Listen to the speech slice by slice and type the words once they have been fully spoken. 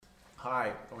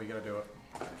Hi. Oh, we gotta do it.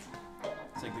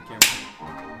 Take the camera.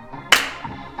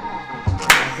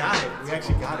 We got it. We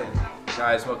actually got it.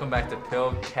 Guys, welcome back to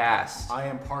PILCAST. I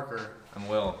am Parker. I'm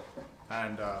Will.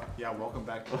 And yeah, welcome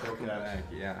back to Welcome PILCAST. back,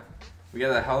 yeah. We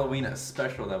got a Halloween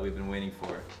special that we've been waiting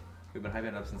for. We've been hyping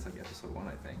it up since like episode 1,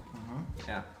 I think. Mm-hmm.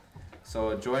 Yeah.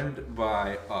 So joined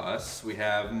by us, we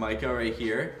have Micah right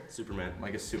here. Superman.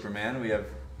 Micah's Superman. We have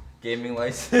gaming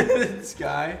license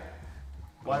guy.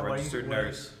 Why Registered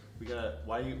nurse. We gotta.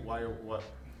 What?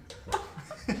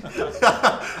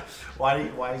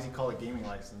 Why is he called a gaming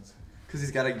license? Because he's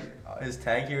got his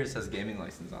tag here says gaming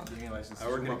license on it. Gaming license. I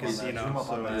work in a casino,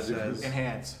 so it says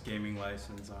enhance. gaming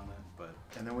license on it, but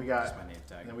And then we that's got. my name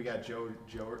tag. And then we got Georgie.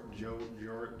 You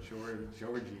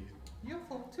have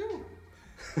fun too.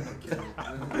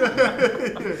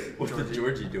 What's the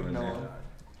Georgie doing Noah.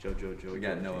 there? Joe. We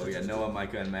got Noah. We got Noah,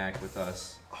 Micah, and Mac with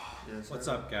us. Yes, What's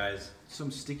up, guys?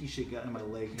 Some sticky shit got in my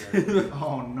leg here.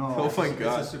 Oh no. Oh my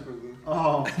god. It's a super glue.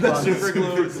 Oh, That's fuck. super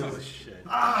glue. Oh shit.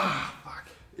 Fuck.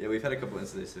 Yeah, we've had a couple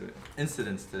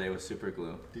incidents today with super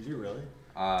glue. Did you really?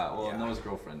 Well, Yeah. Noah's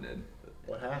girlfriend did.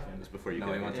 What happened? Just before you No,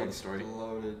 go. you want to tell the story?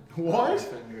 Exploded. What? My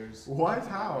fingers. What?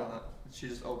 How? She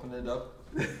just opened it up,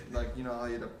 like you know how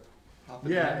you pop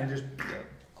it. Yeah, in? and just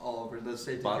all over the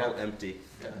safety Bottle cap. empty.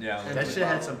 Yeah. And that the shit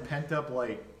had bottle. some pent up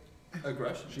like.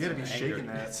 Aggression. She had to be Some shaking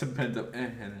anger. that. Some pent up in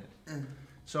it.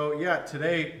 So yeah,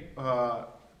 today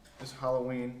is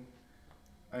Halloween,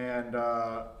 and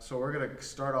so we're gonna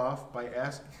start off by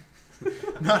asking.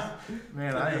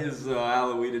 Man, I That is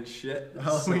Halloween and shit.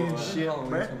 Halloween So, shit. Halloween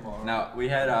Brett. tomorrow. Now, we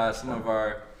had some of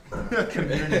our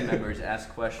community members ask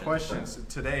questions. Questions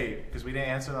today because we didn't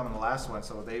answer them in the last one,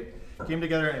 so they came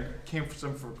together and came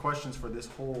for questions for this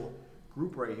whole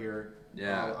group right here.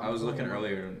 Yeah, I'm I was looking pulling-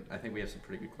 earlier, and I think we have some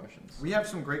pretty good questions. We have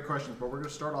some great questions, but we're gonna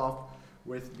start off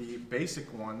with the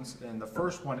basic ones, and the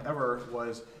first one ever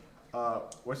was,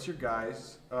 what's your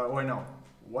guys?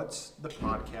 What's the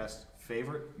podcast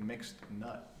favorite mixed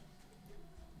nut?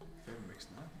 Favorite mixed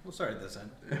nut? We'll start at this end.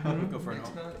 Go for it.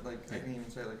 Mixed nut, like I can even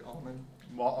say like almond.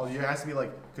 Well, it has to be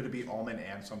like, could it be almond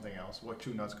and something else? What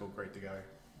two nuts go great together?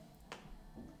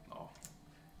 Oh.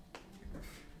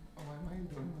 Oh, why am I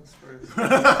doing this first?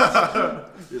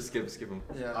 Just skip them.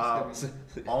 Yeah.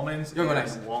 Almonds You're and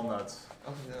next. walnuts.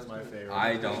 Okay, That's my favorite.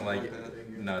 I don't like Okay.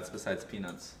 nuts besides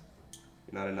peanuts.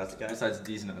 You're not a nuts guy? Besides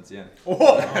these nuts, yeah. Oh,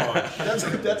 Oh, that's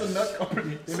a nut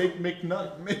company. They make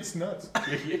mixed nuts.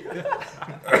 I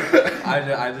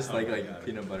just like God.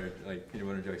 peanut butter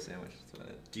joy sandwich. That's about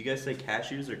it. Do you guys say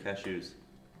cashews or cashews?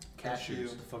 Cashews.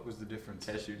 What the fuck was the difference?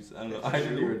 Cashews. I don't know. I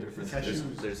didn't hear a difference. Cashews.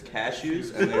 There's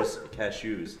cashews and there's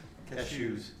cashews.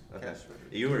 Cashews. Okay. Cash-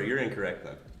 You're incorrect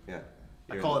then. Yeah.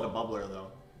 I call it a bubbler though.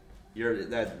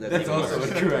 That's That's even also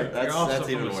worse. incorrect. That's You're also that's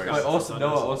even from worse. Wisconsin.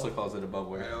 Noah also calls it a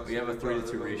bubbler. I also We have a call 3 it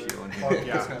to 2 a ratio bubbler. in Fuck here.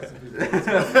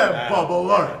 yeah.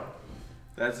 Bubbler.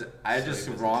 I just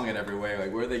wrong in every way.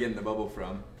 Like, where are they getting the bubble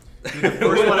from?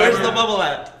 Where's the bubble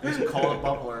at? Just call it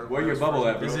bubbler. Where your bubble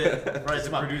at, bro? Does it, Right, does it's it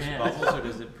about produce pants. bubbles or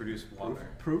does it produce water?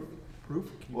 Proof?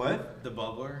 What? The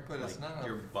bubbler? But it's like not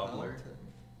your a bubbler? fountain.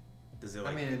 Does it I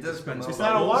like mean, it does dispense promote It's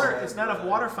not a bubbles. water. It's not a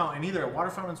water fountain either. A water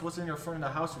fountain's what's in your front of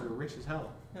the house if you're rich as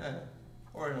hell. Yeah.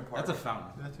 Or in a park. That's a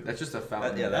fountain. That's just a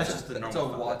fountain. Yeah, That's that's just the It's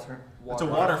normal a fountain. water. It's a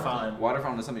water fountain. Water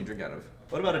fountain is something you drink out of.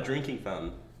 What about a drinking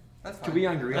fountain? That's fine. Could we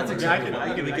agree That's on exactly that?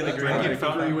 what We can agree on Drinking that.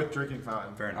 fountain. Agree with drinking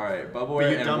fountain. Fair All enough. right, bubbler But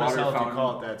you're and dumb as water hell if you fountain.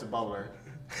 call it that. It's a bubbler.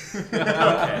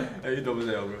 Okay. Hey, you dumb as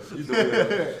hell, bro. You dumb as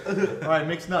hell. All right,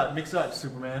 mixed nut,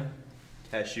 Superman.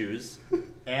 Cashews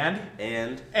And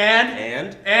and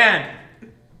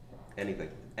anything.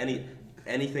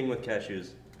 Anything with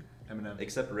cashews Eminem.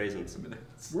 except raisins.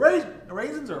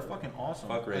 Raisins are fucking awesome.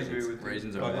 Fuck I agree raisins. with you.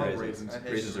 Raisins I are love bad. raisins. I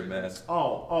hate Raisins are bad.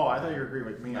 Oh, I thought you were agreeing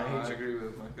with me. No, I I hate you. agree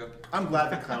with Micah. I'm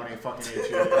glad the clown ain't fucking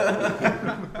hate you.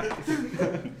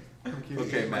 I'm kidding.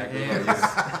 Okay, Mac.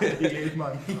 He ate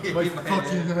my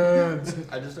fucking hands.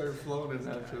 I just started floating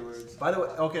afterwards. By the way,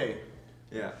 okay,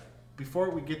 Yeah. before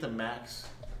we get to Mac's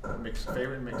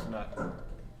favorite mixed nut,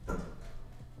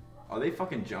 Are they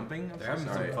fucking jumping? I'm They're so having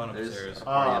some sorry. fun There's upstairs. a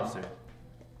party Um, upstairs.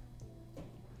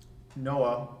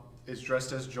 Noah is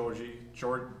dressed as Georgie.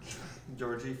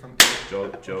 Georgie from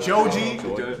Joji.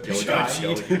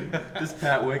 This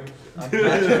Patwick.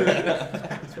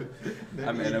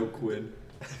 I'm Anno Quinn.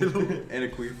 Anna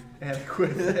Queef.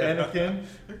 Anakin.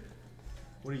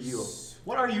 What are you?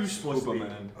 What are you supposed to be?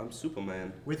 Superman. I'm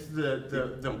Superman. With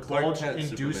the I'm Clark Kent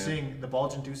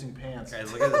bulge-inducing pants.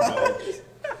 Guys, look at this bulge.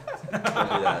 Don't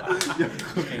do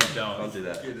that. Don't. Don't do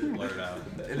that. Blurt out.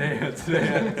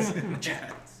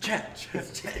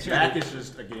 Jack is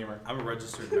just a gamer. I'm a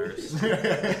registered nurse.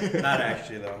 Not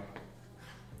actually though.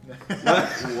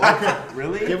 What?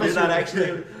 Really? Give You're us not your-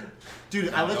 actually.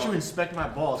 Dude, I let you inspect my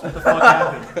balls. What the fuck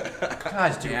happened?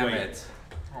 God damn wait. it.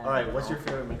 All right, what's your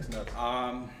favorite mixed nuts?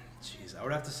 Jeez, I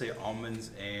would have to say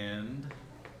almonds and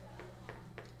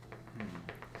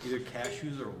either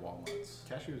cashews or walnuts.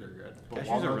 Cashews are good. But Cashews are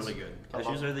walnuts- really good. I love-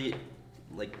 Cashews are the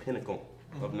pinnacle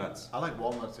of nuts. I like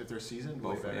walnuts if they're seasoned.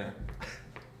 Way Bofa, better. yeah.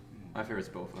 My favorite's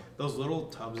Bofa. Those little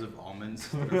tubs of almonds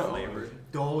that are flavored.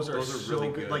 Those are Those are so really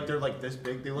good. good. Like they're like this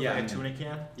big. They look Yeah. like a tuna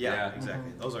can. Yeah, Yeah.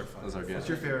 exactly. Those are fun. Those are good. What's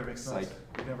your favorite mixed nuts?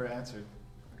 Psych. You never answered.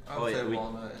 I Oh, would wait, say we-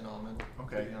 walnut and almond.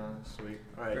 Okay. To be honest. Sweet.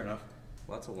 All right. Fair enough.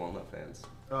 Lots of walnut fans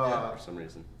Uh, for some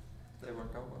reason. They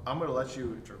work out well. I'm gonna let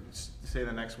you say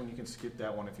the next one. You can skip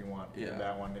that one if you want. Yeah.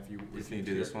 That one if you. If you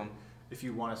do this one. If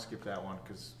you want to skip that one,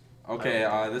 because Okay,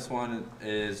 this one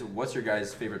is what's your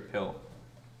guys' favorite pill?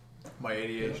 my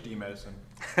ADHD medicine.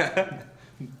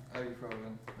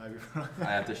 Ibuprofen. I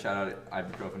have to shout out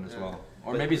ibuprofen as Yeah. well.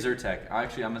 Or maybe Zyrtec.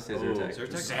 Actually, I'm gonna say Zyrtec.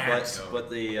 Zyrtec? But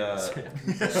the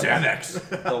Xanax.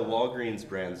 the Walgreens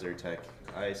brand Zyrtec,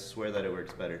 I swear that it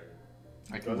works better.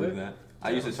 I can Does believe it? that. I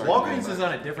use it. Walgreens is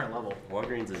on a different level.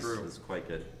 Walgreens True. is quite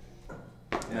good.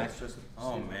 That's just.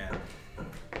 Oh man.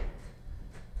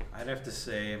 I'd have to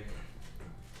say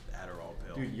Adderall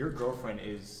pill. Dude, your girlfriend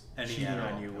is Any cheating on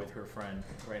Adderall you pill. with her friend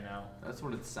right now. That's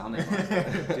what it's sounding like.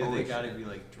 Dude, they Holy gotta shit. be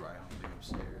like dry humping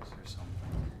upstairs or something.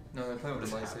 No, they're playing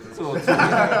with the It's a lightsabers. little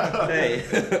too Hey,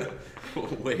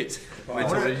 wait. Wait, so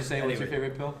what did you say? What's your Anyway.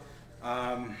 favorite pill?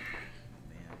 Man.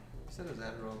 You said it was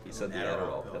Adderall. He said the Adderall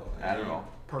Adderall pill. pill. Adderall.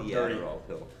 Per The 30. Adderall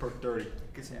pill. Per 30.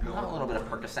 Get some Yeah. milk. A little bit of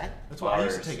Percocet. That's why I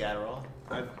used to Bars. take Adderall.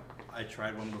 I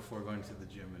tried one before going to the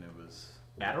gym and it was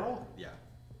Adderall? yeah.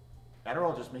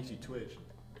 Adderall just makes you twitch.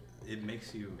 It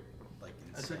makes you like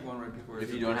I insane. took one right before. I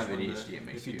If did you don't have this one day. ADHD, it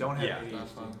makes If you don't have Yeah. ADHD. Not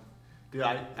fun. Dude,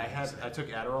 I took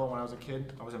Adderall when I was a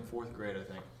kid. I was in 4th grade, I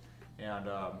think. And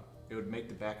it would make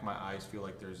the back of my eyes feel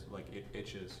like it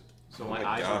itches. So Oh my my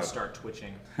eyes God. would start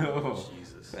twitching. Oh,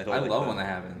 Jesus. I don't like love that. when that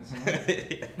happens.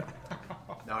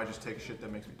 Now I just take shit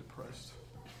that makes me depressed.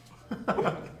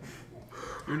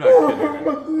 You're not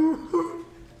kidding.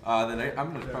 Then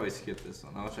I'm gonna probably skip this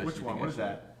one. Which one? What is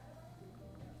that?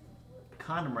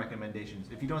 Condom recommendations.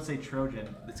 If you don't say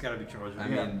Trojan. It's gotta be Trojan. I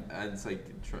Yeah. mean, it's like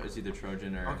it's either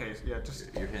Trojan or Okay, yeah,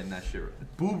 just you're hitting that shit.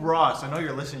 Boob Ross. I know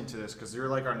you're listening to this because you're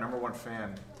like our #1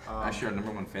 fan. Actually, our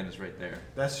number one fan is right there.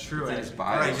 That's true. It's in his All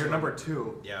bio. right, you're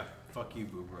 #2. Yeah. Fuck you,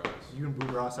 Boob Ross. You and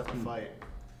Boob Ross have to fight,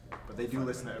 but they do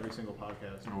listen to every single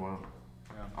podcast. Oh wow.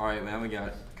 Yeah. All right, now we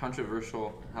got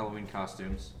controversial Halloween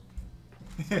costumes.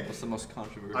 What's the most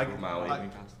controversial Maui.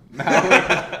 Halloween costume?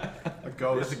 A There's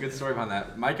ghost. a good story behind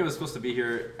that. Micah was supposed to be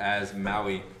here as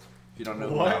Maui. If you don't know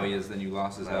who What? Maui is, then you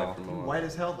lost as hell. White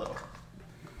as hell though.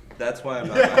 That's why I'm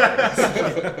not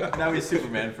mad. Now he's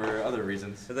Superman for other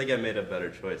reasons. I think I made a better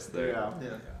choice there. Yeah.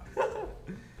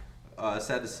 Yeah.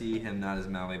 Sad to see him not as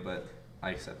Maui, but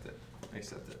I accept it.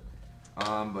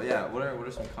 But yeah, what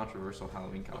are some controversial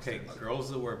Halloween Okay, costumes?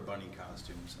 girls that wear bunny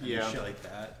costumes and Yeah. shit like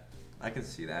that. I can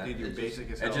see that. Dude, you're It's basic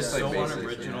as it's hell. just It's like so basic,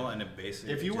 unoriginal yeah. and a basic.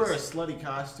 If you just, wear a slutty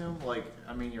costume, like,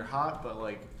 I mean, you're hot, but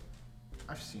like,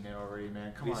 I've seen it already,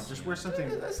 man. Come We've on, just seen wear it. something.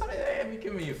 That's not. You're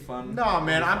giving me fun. No,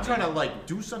 man, I'm trying to like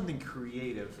do something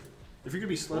creative. If you're gonna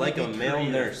be slutty, Like a be male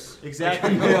creative. nurse.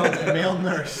 Exactly, male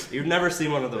nurse. You've never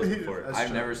seen one of those before. That's I've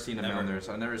true. never seen a male Never. nurse.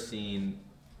 I've never seen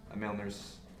a male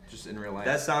nurse just in real life.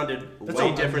 That sounded That's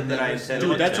way a- different than I intended.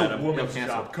 Dude, that's a Adam. woman's You'll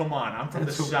cancel. job. Come on, I'm from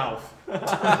the south.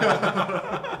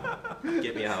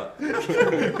 Get me out. It's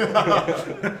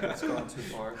gone too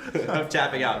far. I'm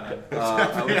tapping out.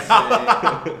 I would say.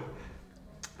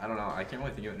 I don't know. I can't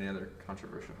really think of any other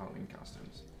controversial Halloween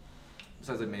costumes.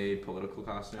 Besides, like maybe political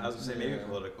costumes. I was gonna say maybe Yeah.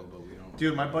 political, but we don't.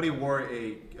 Dude, my buddy wore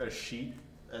a sheet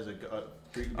as a Oh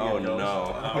ghost.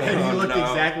 no. And he Oh, looked no.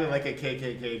 exactly like a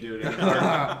KKK dude. And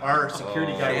our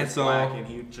security guy was Cancel. black, and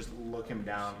he would just look him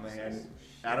down. And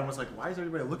Adam was like, "Why is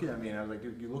everybody looking at me?" And I was like,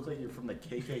 "Dude, you look like you're from the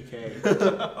KKK."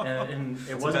 and it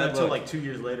It's a wasn't bad until look. like 2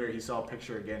 years later he saw a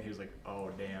picture again. He was like, "Oh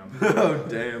damn." Oh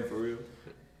damn, for real.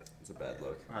 It's a bad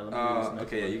look. All right, let me do this next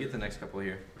Okay, yeah, one. you get the next couple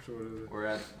here. So what is it? We're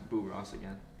at Boo Ross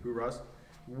again. Who, Russ?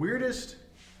 Weirdest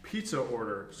pizza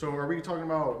order. So are we talking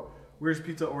about weirdest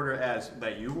pizza order as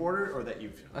that you've ordered or that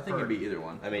you've I think heard? it'd be either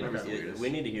one. I mean, Okay. It's the weirdest. we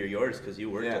need to hear yours because you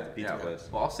worked at the pizza place.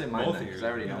 Well, I'll say mine Both then of because you. I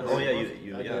already know. Oh, yeah,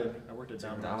 you- I yeah. did. I worked at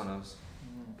Domino's. Domino's.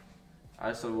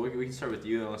 Alright, so we can start with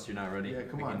you unless you're not ready. Yeah,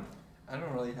 come We on. can- I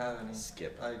don't really have any.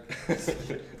 Skip. Like,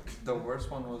 the worst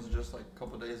one was just like a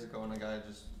couple days ago, and a guy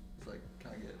just was like,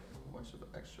 "Can I get a bunch of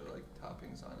extra like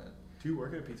toppings on it?" Do you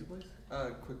work at a pizza place?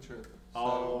 Quick Trip.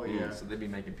 Oh, Ooh, yeah. So they'd be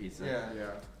making pizza. Yeah.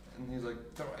 Yeah. And he's like,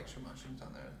 "Throw extra mushrooms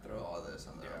on there. Throw all this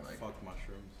on there." Yeah, I'm like, fuck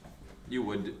mushrooms.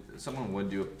 Someone would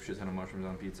do a shit ton of mushrooms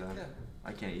on pizza. Yeah,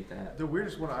 I can't eat that. The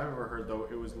weirdest one I've ever heard though,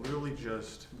 it was literally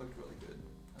just it looked really good.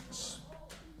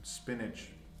 spinach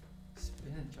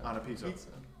Spinach on a pizza.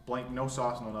 Blank, no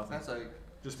sauce, no nothing. That's like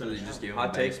Just So spinach. you just gave him Hot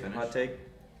a bag of take. spinach? Hot take.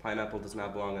 Pineapple does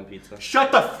not belong on pizza.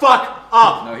 Shut the fuck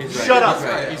up! No, he's right. Shut up. He's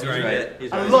right. He's He's right. right.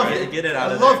 He's I right. love Get- it. get it out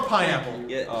I of love there. pineapple.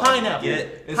 Get- Pineapple.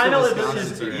 It's Pineapple the is Wisconsin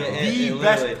the cereal.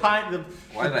 best literally- Why did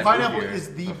I move pineapple here?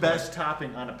 is the best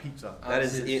topping on a pizza. That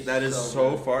is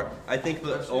so far. I think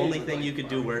the Especially only with, thing like, you could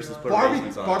do worse is put Barbecue,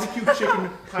 raisins on. barbecue chicken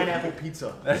pineapple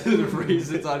pizza.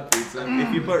 Raisins on pizza.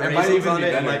 If you put It might raisins even on be it,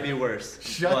 it better. might be worse.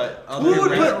 Shut But the- other Who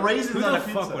would than put that, raisins Who on the a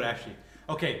fuck pizza? would actually?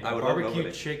 Okay, I would hope barbecue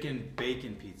nobody. chicken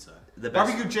bacon pizza. the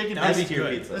best Barbecue chicken That'd S be tier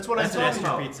good. pizza. That's what I'm That's an talking S tier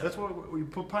about. pizza. That's what we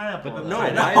put pineapple. But on. no,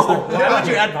 I why, know. why would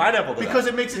you add pineapple to Because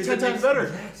that? it makes it 10 Because it times makes-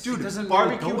 better. yes, Dude, it doesn't really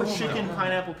barbecue go with chicken that.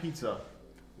 pineapple pizza.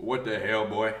 What the hell,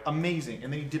 boy? Amazing.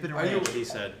 And then you dip it in Are you- ranch. He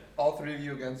said, all three of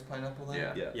you against pineapple then?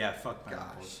 Yeah. Yeah. "Yeah, fuck Gosh,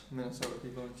 pineapples." Minnesota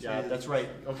people. Yeah, that's right.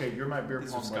 Okay, you're my beer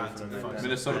These pong buddy for Wisconsin the night. fucks. then.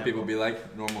 Minnesota people be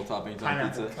like normal toppings on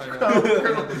Pineapple. pizza.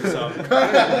 Pineapple. So,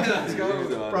 Let's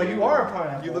go. Bro, you are a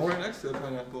pineapple. You live right next to a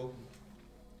pineapple.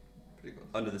 Pretty close.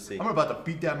 Under the sea. I'm about to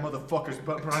beat that motherfucker's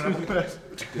butt pineapple fest.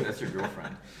 Dude, that's your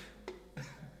girlfriend.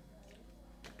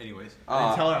 anyways,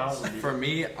 Tell her how old you For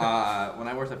me, when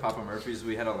I worked at Papa Murphy's,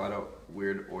 we had a lot of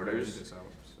weird orders.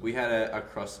 We had a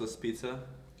crustless pizza,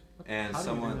 and How do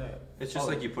you do someone. that? It's just Oh.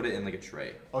 like you put it in like a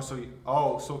tray.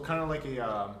 So kind of like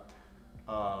a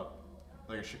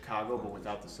Chicago, but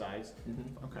without the sides.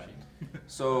 Okay.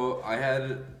 So I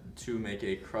had to make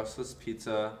a crustless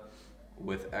pizza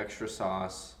with extra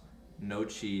sauce, no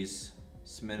cheese,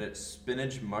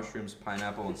 spinach, mushrooms,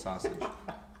 pineapple, and sausage.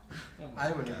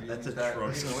 I would never that's use that.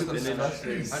 atrocious. You know, with the Spinach. sauce.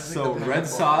 I just think So the red pineapple-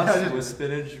 sauce with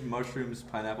spinach, mushrooms,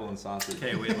 pineapple, and sausage.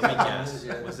 okay, wait, let me guess.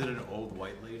 Yeah. Was it an old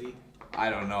white lady? I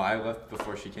don't know. I left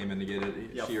before she came in to get it.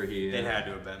 Yep. She or he. It had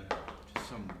to have been just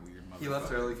some weird motherfucker. He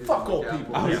left early. 'cause Fuck he old was like,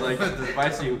 people. I was like, if I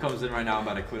see who comes in right now, I'm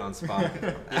about to quit on spot.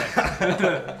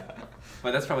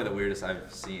 But that's probably the weirdest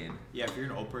I've seen. Yeah, if you're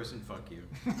an old person, fuck you.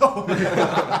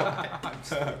 Yeah,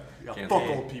 Can't fuck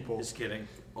say. old people. Just kidding.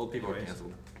 Old people are Anyways.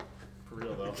 canceled. For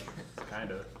real though.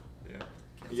 Kinda. Yeah.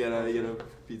 You get a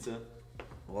pizza.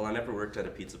 Well, I never worked at a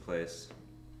pizza place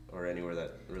or anywhere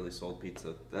that really sold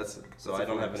pizza. So that's I a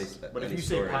don't have flex. any. But if any you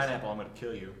stories. say pineapple, I'm gonna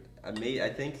kill you. I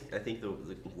think the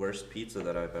worst pizza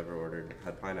that I've ever ordered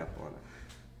had pineapple on it.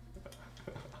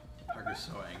 Parker's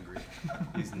so angry.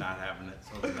 He's not having it,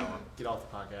 so no one. Get off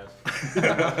the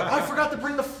podcast. I forgot to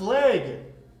bring the flag.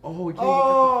 Oh, we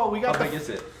Oh, we How got big the. is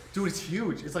it? Dude, it's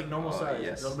huge. It's like normal Oh, size.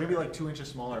 yes. So maybe like 2 inches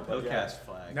smaller. But yeah. PILCAST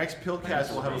flag. Next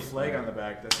PILCAST will have a flag on the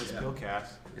back that says Yeah.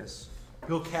 PILCAST. Yes.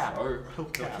 PILCAP. Or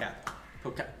PILCAP.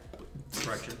 Okay.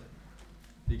 Correction.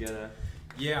 You get a.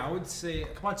 Yeah, I would say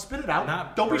Come on, spit it out.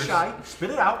 Not Don't be pers- shy. Spit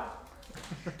it out.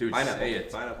 Dude, Pineapple. say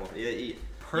it. Pineapple. Yeah, you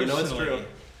personally. know it's true.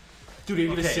 Dude, you're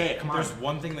gonna Okay, say it. Come on. There's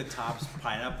one thing that tops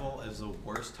pineapple as the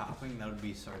worst topping. That would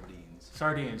be sardines.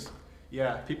 Sardines.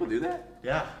 Yeah. People do that?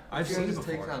 Yeah. I've You seen it guys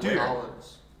take before. on Dude.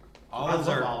 olives. Olives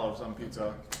I love are. olives on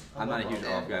pizza. I'm not a huge olives.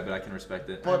 olive guy, but I can respect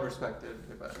it. I respect it.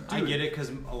 If I, I get it because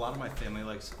a lot of my family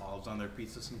likes olives on their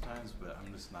pizza sometimes, but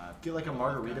I'm just not. Get like a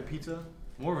margarita pizza.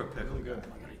 More of a pickle. Really good.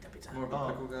 more of a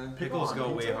pickle guy. Pickles on go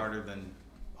way pizza? harder than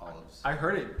olives. I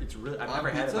heard it. It's really. I've On never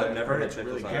had it. pizza? But I've I've never heard had it's really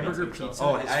pickles on good. Hamburger pizza. pizza.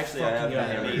 Oh, is actually, I have fucking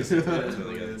had amazing. hamburger pizza. It's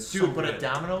really good. Dude, So but at good.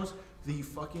 Domino's, the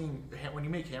fucking when you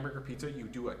make hamburger pizza, you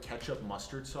do a ketchup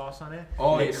mustard sauce on it.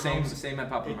 Oh, and yeah, same at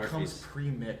Papa It comes Murphy's.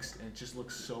 pre-mixed and it just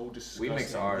looks so disgusting. We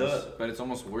mix ours, The- but it's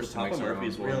almost worse the to mix Papa our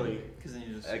Murphy's own. one. Really? Because then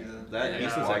you just That Yeah,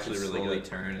 pizza's watch actually it really slowly good.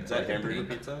 turn. Is It's that like hamburger pink.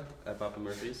 pizza at Papa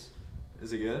Murphy's?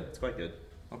 Is it good? It's quite good.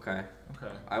 Okay.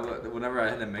 Okay. Whenever I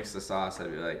had to mix the sauce,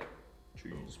 I'd be like,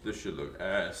 "Jeez, this should look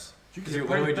ass." Because You're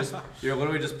you're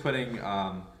literally just putting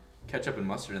ketchup and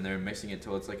mustard in there and mixing it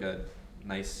till it's like a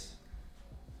nice.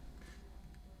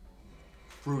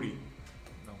 Fruity.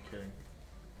 No I'm kidding.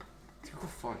 What the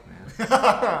fuck,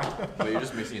 man? But you're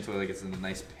just mixing it till like it's in a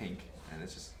nice pink, and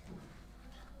it's just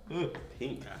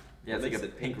Pink. yeah, it's What like makes a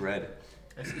it pink red.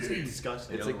 It's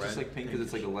disgusting. It's Yellow, like just red, like pink because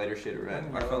it's like a lighter shade of red.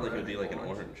 I felt like it would be like an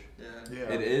orange. Yeah. Yeah.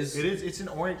 It is. It is. It's an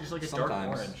orange, just like a dark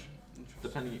Sometimes. orange.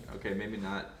 Depending. Okay, maybe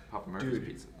not Papa Murphy's Dude.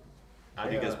 pizza. What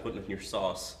do you guys put in your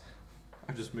sauce?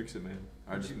 I just mixed it, man.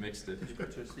 I just mixed it. Did you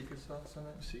put your secret sauce on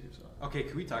it? Secret sauce. Okay,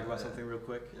 can we talk about something real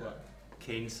quick? Yeah. What?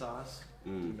 Cane sauce.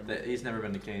 He's never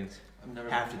been to Cane's. I've never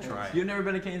Have been to try. You've never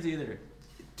been to Cane's either.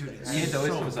 Dude, it's Ian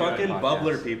always comes on Fucking our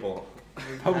bubbler podcast. people.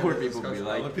 Bubbler people be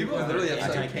like, People literally have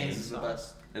Anti-cane said Cane's is the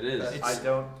sauce. best. It is. It's- I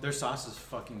don't. Their sauce is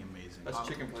fucking amazing. Best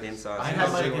chicken place. Cane sauce. I I had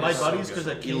know my chicken my is so buddies good. because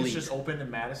the Cane's Elite. just opened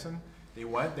in Madison. They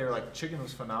went. They're like chicken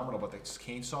was phenomenal, but the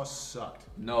cane sauce sucked.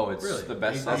 No, it's Really? the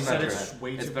best They sauce said I've it's tried.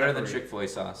 way It's too better than peppery. Chick-fil-A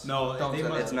sauce. No, Don't they say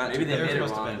must, it's not Maybe they theirs made it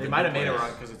must have wrong. been They a might have good made it place.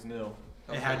 wrong because it's new.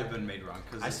 It had to have been made wrong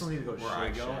because I still need to go where I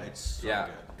Shake go, Shack. it's so Yeah,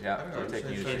 good. yeah. I don't We're know,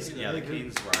 taking you Shake to Shack. Yeah, the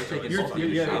canes where I You're go. taking it's both so of you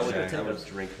good. to yeah, Shake you Shack. should I take would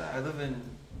drink I that. live in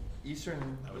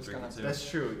eastern I would drink it Wisconsin. too. That's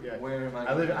true. Yeah. Where am I? I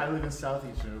going? live in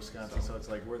southeastern Wisconsin, so it's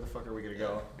like, where the fuck are we gonna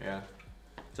go? Yeah.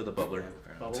 To the bubbler.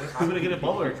 Bubbler? I'm gonna get a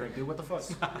bubbler drink, dude. What the fuck?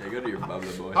 Yeah, go to your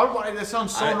bubbler boy. That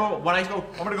sounds so normal. When I go,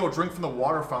 I'm gonna go drink from the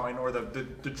water fountain or the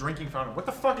drinking fountain. What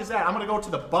the fuck is that? I'm gonna go to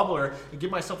the bubbler and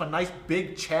give myself a nice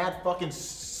big Chad fucking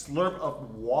slurp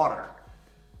of water.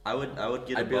 I would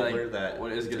get a I'd be like, bubbler that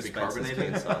what is it gonna be dispenses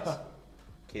carbonated? cane sauce.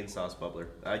 Cane sauce bubbler.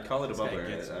 I'd call it a This guy bubbler.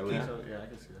 gets it. I would. Yeah, I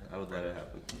can see that. I would let it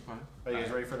happen. Are you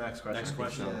guys ready for the next question? Next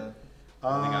question. Yeah.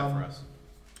 What do you got for us?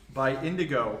 By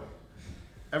Indigo.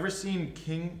 Ever seen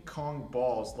King Kong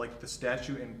balls like the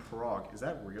statue in Prague? Is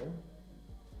that real?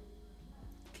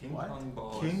 King Kong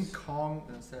balls. King Kong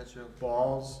And a statue of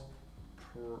balls.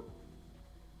 Prague.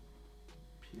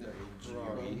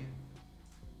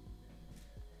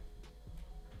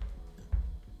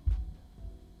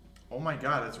 Oh my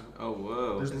god, it's Oh,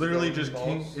 whoa. there's Is it literally golden just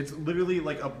king. balls? It's literally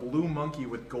like a blue monkey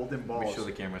with golden Let balls. me show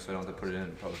the camera so I don't have to put it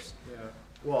in post. Yeah.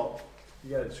 Well,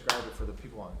 you gotta describe it for the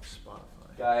people on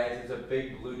Spotify. Guys, it's a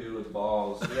big blue dude with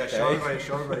balls. Yeah, show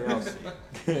everybody else.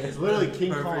 It's literally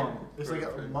King Perfect. Kong. It's like a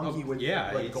Perfect. monkey with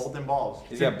yeah, like it's- golden balls.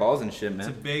 He's got balls and shit, It's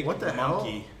a man. big What the hell?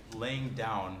 monkey laying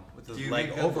down with his Do you leg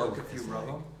make that over look if you his rub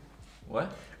leg. them?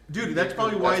 What? Dude, that's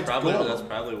probably why it's That's gold.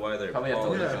 probably why they're. Probably have to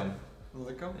called- lick Yeah. them.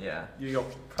 Lick them? Yeah, You go.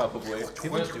 probably.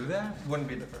 People do that? Wouldn't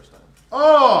be the first time.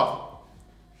 Oh!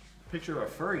 Picture of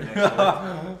a furry next to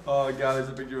it. Oh god, there's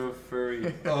a picture of a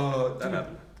furry. Oh, That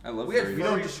happened. I love We had We furries.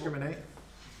 don't discriminate.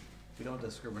 We don't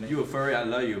discriminate. You a furry? I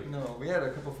love you. no, we had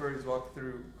a couple furries walk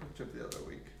through Quick Trip the other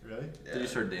week. Really? Yeah. Did you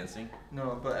start dancing?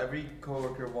 No, but every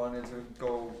coworker wanted to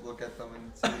go look at them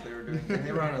and see what they were doing. And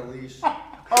they were on a leash.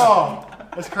 Oh,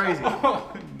 that's crazy.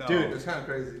 No. Dude, It was kind of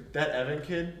crazy. that Evan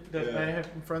kid that Yeah. I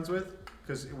have been friends with,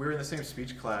 because we were in the same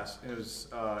speech class. And it was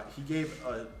he gave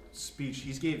a speech.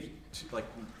 He gave like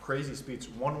crazy speech.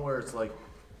 One where it's like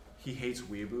he hates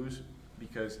weeaboos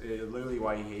because literally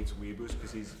why he hates weeaboos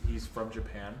because he's from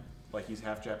Japan. Like he's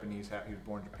half Japanese, he was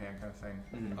born in Japan kind of thing.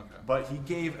 Mm-hmm. Okay. But he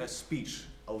gave a speech,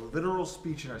 a literal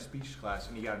speech in our speech class,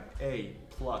 and he got an A+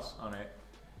 on it.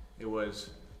 It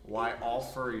was why all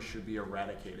furries should be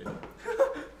eradicated.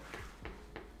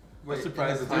 Wait,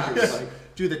 surprised in the the teacher class? was like,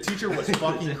 Dude, the teacher was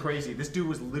fucking crazy. This dude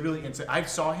was literally insane. I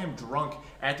saw him drunk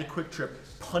at the Quick Trip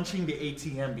punching the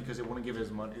ATM because it wouldn't give his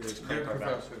money, his You're credit a card back.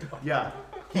 professor. Yeah,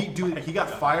 he got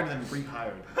fired and then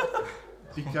rehired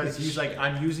because he's like,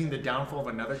 I'm using the downfall of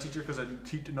another teacher because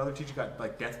another teacher got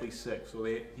like deathly sick, so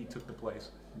he took the place.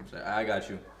 I got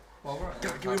you. While we're on the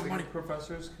give me topic money. of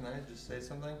professors, can I just say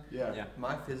something? Yeah. Yeah.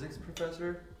 My physics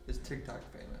professor is TikTok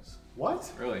famous.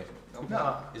 What? Really?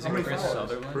 No. Is How it many Chris followers?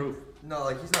 Sutherland? Proof. No,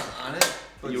 like he's not on it,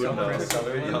 but You would someone know. took a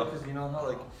video Yeah. because you know how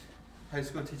like high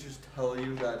school teachers tell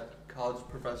you that college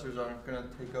professors aren't gonna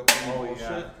take up any Oh, bullshit.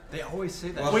 yeah. They always say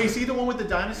that. Well, Wait, you see the one with the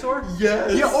dinosaur?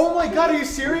 Yes. Yeah. Oh my God, are you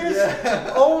serious?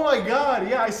 Yeah. Oh my God,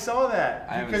 yeah, I saw that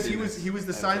I haven't because seen this. he was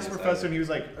the I haven't science seen this professor either. and he was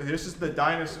like, this is the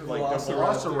dinosaur, like the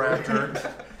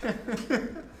Velociraptor.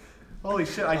 Velociraptor. Holy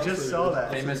shit, I That's just pretty saw good.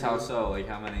 that. Famous how so? Like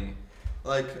how many?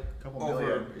 Like Couple over,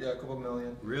 million. yeah, a couple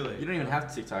million. Really? You don't even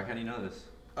have TikTok. How do you know this?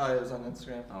 It was on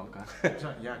Instagram. Oh, okay.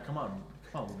 Yeah, come on,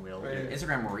 Will. Right.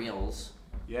 Instagram Reels.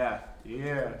 Yeah,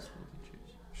 yeah.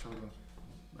 Show them.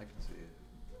 I can see it.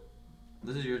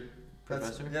 This is your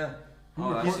That's, professor? yeah.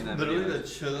 Oh, I've He's seen that literally video. the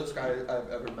chillest guy I've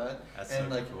ever met. That's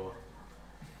And, so like, cool.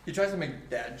 He tries to make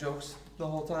dad jokes the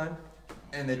whole time,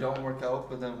 and they don't work out.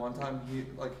 But then one time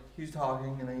he's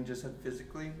talking, and then he just said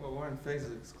physically. Well, we're in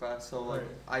physics class, so like Right.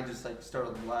 I just like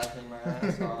started laughing my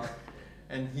ass off,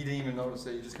 and he didn't even notice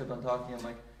it. He just kept on talking. I'm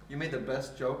like, you made the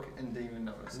best joke and didn't even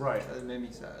notice. Right. It made me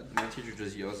sad. My teacher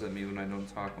just yells at me when I don't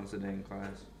talk once a day in class.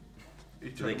 You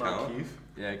Do they talking about count? Keith?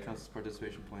 Yeah, it counts as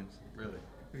participation points. Really?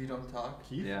 If you don't talk,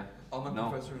 Keith? Yeah. all my No.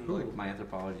 professors are like, My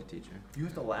anthropology teacher. You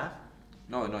have to laugh?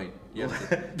 No, you have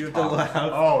to. You have to laugh.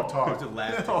 Oh, You talk. have to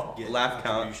laugh No. to get Laugh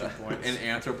count. contribution points. In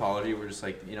anthropology, we're just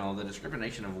like, the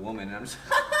discrimination of women. And I'm just,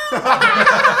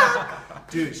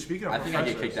 Dude, speaking of I think I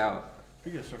professors, get kicked out.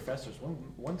 Speaking of professors,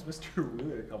 when's Mr.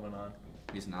 Wheeler coming on?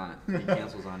 He's not. He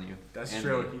cancels on you. That's And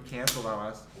true. me. He canceled on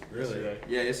us. Really? Yesterday.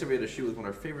 Yeah, yesterday we had a shoot with one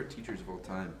of our favorite teachers of all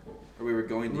time. Or we were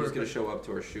going, he was going to show up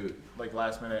to our shoot. Like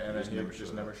last minute, and then Just he never just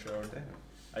showed never up. showed.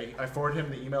 I forwarded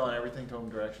him the email and everything, told him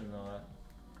directions and all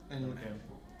that. and Okay.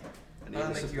 And how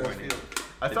he did was that make you guys disappointed. feel?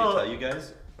 I Did felt he tell you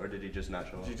guys? Or did he just not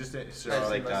show up? He just didn't. So, Nice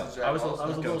like that. message, I was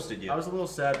also. Ghosted you. I was a little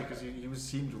sad because he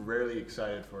seemed rarely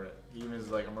excited for it. He was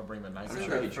like, "I'm gonna bring the nice." I'm Isn't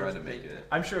sure that he tried to first make date? it.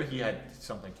 I'm sure he had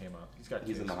something came up.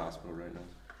 He's in the hospital right now.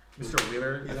 Mr.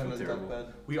 Wheeler. He's on his Terrible.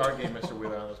 deathbed. We are getting Mr.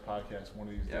 Wheeler on this podcast one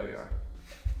of these days. Yeah, we are.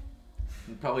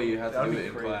 And probably you have to That would do be it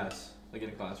in crazy. class, like in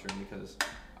a classroom, because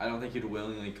I don't think he'd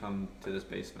willingly come to this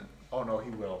basement. Oh no, he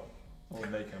will. We'll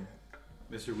make him.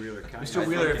 Mr. Wheeler. Mr.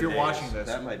 Wheeler, if you're watching this.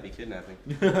 That might be kidnapping.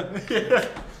 That's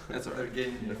They're alright.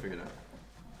 getting They're figured out.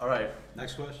 All right.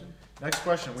 Next question. Next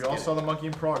question. We all saw the monkey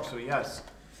in Prague, so yes.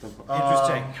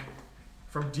 Interesting.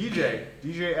 From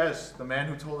DJ S, the man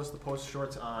who told us to post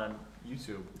shorts on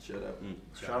YouTube. Shut up.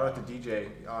 Shout out to DJ.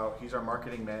 He's our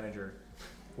marketing manager.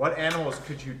 What animals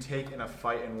could you take in a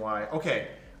fight and why? Okay,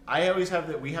 I always have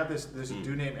that. We have this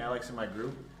dude named Alex in my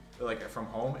group, like from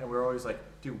home, and we're always like,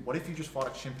 dude, what if you just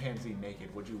fought a chimpanzee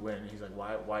naked? Would you win? And he's like,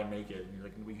 why naked? And he's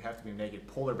like, we have to be naked.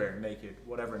 Polar bear naked.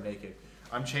 Whatever naked.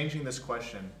 I'm changing this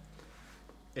question.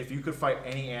 If you could fight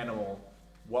any animal,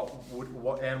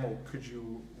 what animal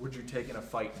would you take in a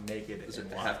fight naked? Does it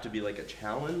and why? have to be like a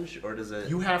challenge, or does it?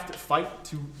 You have to fight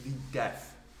to the death.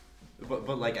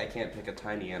 But like I can't pick a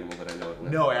tiny animal that I know. Would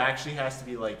live. No, it actually has to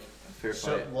be like Fair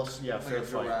fight. Yeah, Like fair a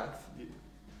fight. giraffe.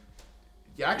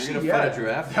 Yeah, actually, You're yeah. gonna fight a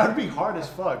giraffe? That would be hard as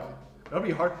fuck. That would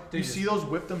be hard. Do you Dude, see those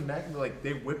whip them neck? Like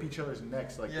they whip each other's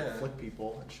necks, like Yeah. they flick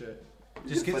people and shit.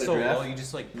 Just You get fight a so giraffe low, you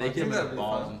just like naked? punch him in That'd the be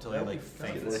balls fun. until he That'd like be fun.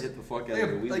 faints. Hit the fuck out Like, of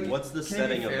your wheelie. like, What's the can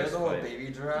setting you of fair this the whole fight? baby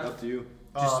giraffe? Up to you.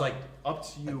 Just like up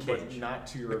to you, a but cage. not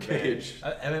to your A advantage.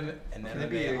 cage. and then Can it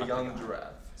be a young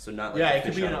giraffe? So not like Yeah, a it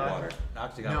could fish be out an of eye. water.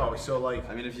 octagon. No, so like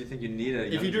I mean, if you think you need a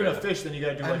if young you're doing a giraffe. fish, then you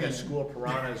gotta do I like a mean- school of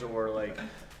piranhas or like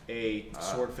a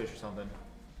swordfish or something.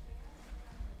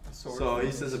 So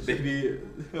he says a baby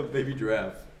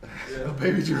giraffe. A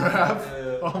baby giraffe.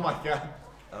 Yeah. Oh my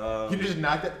god! You just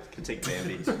knocked it. Could take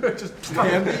Bambi. Just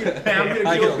Bambi. Bambi.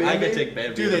 I could take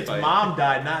Bambi. Dude, in a its fight. mom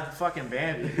died, not fucking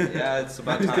Bambi. Yeah, it's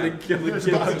about He's gonna time. kill the It's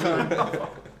kids. about time.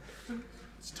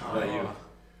 It's How about you?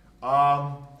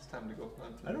 It's time to go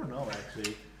hunt. I don't know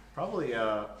actually. Probably.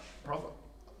 I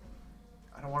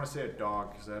don't want to say a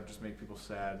dog because that would just make people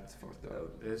sad. It's fucked up.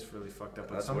 It is really fucked up.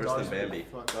 But That's some worse dogs than make Bambi.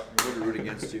 fucked up. I'm going to root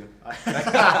against you.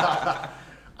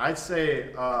 I'd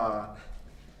say I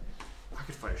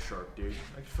could fight a shark, dude.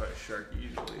 I could fight a shark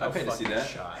easily. I'd pay to see that.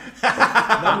 Shot.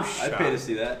 I'd pay to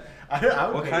see that. I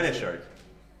would What pay kind to of see- shark?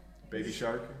 Baby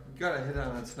shark. You gotta hit it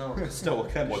on its nose. Still, what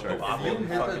kind of What the shark? fuck? If you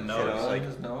hit Fucking the nose. tip Like- on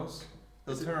his nose,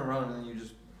 they'll turn around and then you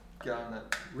just get on it.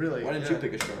 Really? Why didn't Yeah. you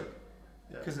pick a shark?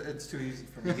 Because it's too easy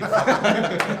for me.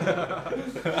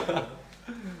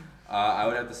 I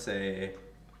would have to say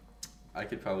I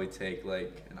could probably take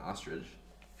like an ostrich.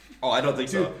 Oh, I don't think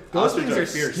Dude, so. those Ostrich things are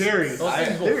fierce. scary. Those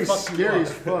things will They're fuck you scary up.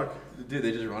 as fuck. Dude,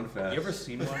 they just run fast. You ever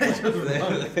seen one? Like,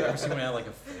 you ever seen one at like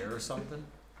a fair or something?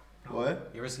 What?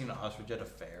 You ever seen an ostrich at a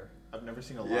fair? I've never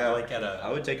seen a Yeah. lion. Like at a.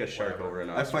 I would take a shark Whatever. over an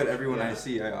I ostrich. fight everyone I Yeah.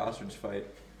 see. I ostrich fight.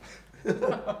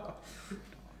 God.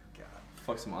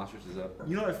 Fuck some ostriches up.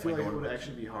 You know what I feel Like like a it would what?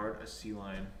 actually be hard? A sea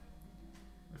lion.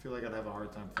 I feel like I'd have a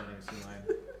hard time fighting a sea lion.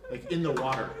 Like in the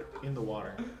water. In the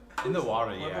water. In the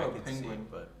water, What yeah, I about could penguin? see,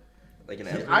 but Like an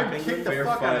Dude, emperor I'd penguin? kick the Fair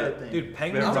fuck out of fight. that thing. dude,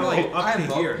 penguins I are like love- up I to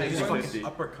love here. They just penguins. fucking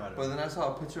uppercut But him. then I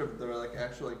saw a picture of their like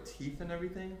actual like teeth and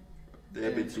everything. They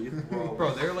have big teeth. Whoa.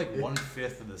 Bro, they're like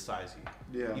 1/5 of the size of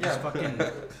you. Yeah. You just fucking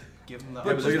give them the.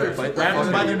 Yeah, but they're gonna bite the Grab fuck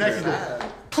them by out their of neck you. and go, Sad.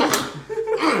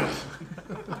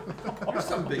 There's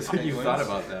some big So you penguins. thought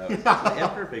about that? The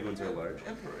emperor penguins are large.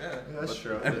 Emperor, yeah. Yeah, that's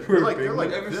true. Emperor They're like, they're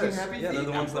penguin. like Ever seen this. Happy Yeah, they're the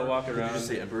Feet? ones that walk Did you around. just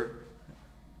say emperor?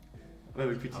 I'm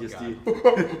having PTSD.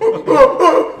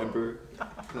 Emperor.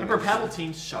 Emperor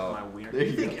Palpatine sucked Oh. my wiener. There Do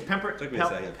you you think Emperor Took me a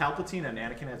second. Palpatine and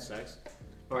Anakin had sex?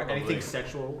 Or Probably. anything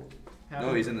sexual happened?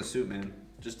 No, he's in the suit, man.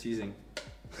 Just teasing.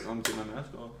 I'm gonna take my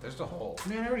mask off. There's a hole.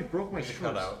 Man, I already broke my There's a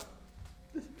shorts. cutout.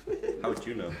 How would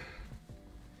you know?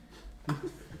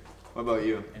 What about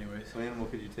you? Anyways. What animal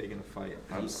could you take in a fight?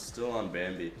 I'm still on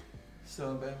Bambi.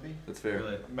 Still Bambi? That's fair.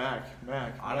 Really. Mac.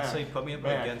 Honestly, Mac. put me up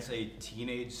Mac. against a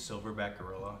teenage silverback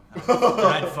gorilla, and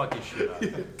I'd fuck his shit up.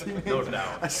 No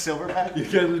doubt. A silverback? You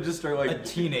guys would just start A like.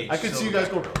 teenage. I could see you guys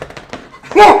go.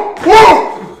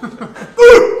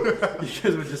 You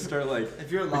guys would just start like.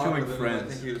 If you're Becoming louder than him, I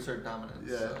friends. think he would start dominance.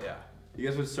 Yeah. So. Yeah. You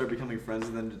guys would start becoming friends,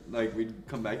 and then like we'd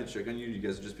come back to check on you. You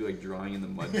guys would just be like drawing in the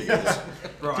mud together.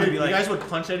 Bro, Dude, I'd be you like, guys would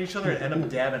punch at each other and end up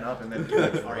dabbing up and then be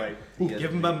like, alright. You guys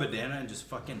give him would a bandana and just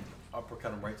fucking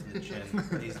uppercut him right to the chin.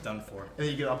 He's done for. And then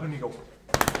you get up and you go,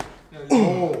 No,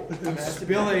 oh, it has to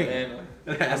be spilling. banana.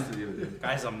 be- It has to be with him.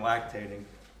 Guys, I'm lactating.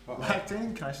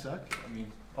 lactating? Can I suck? I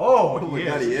mean, Oh, Oh my he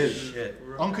God, is. he is. Shit.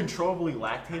 Uncontrollably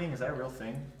lactating, is that a real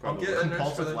thing? Probably. Get a nurse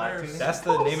Compulsive for the nurse. lactating? That's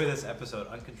the name of this episode,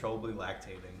 Uncontrollably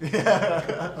Lactating.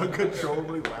 Yeah,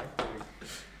 uncontrollably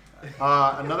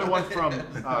lactating. Another one from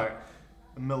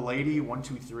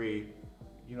Milady123.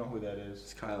 You know who that is?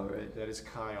 It's Kyle, right? That is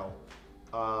Kyle.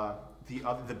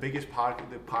 The biggest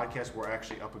the podcast we're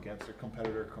actually up against, a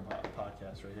competitor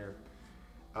podcast right here.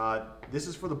 This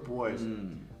is for the boys.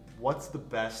 What's the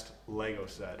best Lego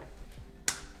set?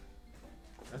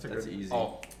 That's good. easy.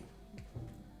 Oh,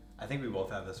 I think we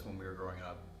both had this when we were growing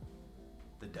up.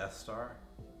 The Death Star.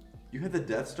 You had the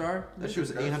Death Star? That shit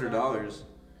was Death Star? $800.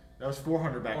 That was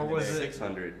 $400 back Or in the was day. it-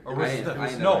 600. Or was I- it the,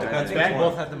 I know no, that. I think Back we one-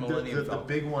 both had the Millennium the Falcon.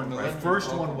 big one. The Millennium first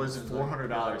Falcon one was was $400.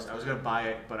 like- I was gonna buy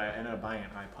it, but I ended up buying an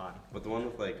iPod. But the one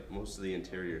with like most of the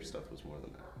interior stuff was more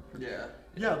than that. Yeah.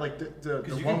 Yeah, like the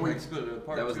Because you one can we. like split it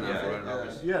apart. That was too, not right?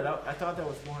 $400. Yeah, I thought that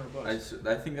was $400.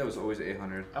 I think that was always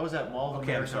 800. I was at Mall of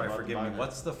Okay, I'm America sorry, about to forgive buy me. that.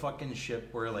 What's the fucking ship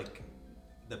where like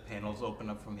the panels open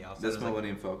up from the outside? That's It's like-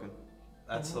 Millennium Falcon.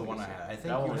 That's the one I had. I think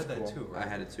That one you was had that cool. too, right? I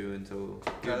had it too until.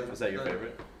 Yeah, Was that your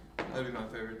favorite? That'd be my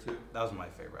favorite too. That was my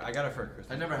favorite. I got it for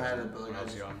Christmas. I never had it, but when like I I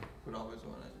was just young. would always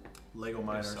want it. Lego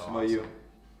Miners. so- How about you?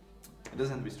 It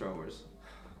doesn't have to be Star Wars.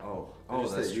 Oh,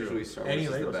 Just that's that true. usually Star Wars Any is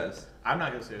the Lego set. best. I'm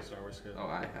not gonna say a Star Wars kid. Oh,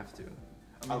 I have to.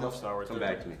 I love Star Wars. Come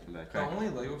back to me. Come back. The only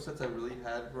Lego sets I really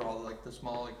had were all like the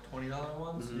small like $20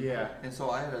 ones. Mhm. Yeah, And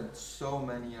so I had so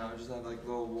many, I just had like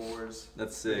little wars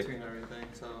That's sick. between everything.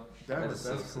 So That that's is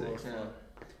cool. so as sick. yeah.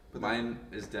 fuck. But Mine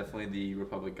is definitely the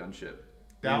Republic gunship.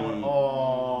 That one,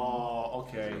 oh,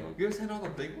 okay. you guys had all the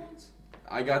big ones?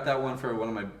 I got that one for one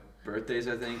of my birthdays,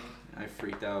 I think. I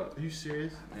freaked out. Are you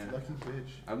serious? Yeah. Lucky bitch.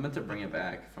 I meant to bring it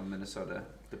back from Minnesota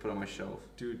to put on my shelf.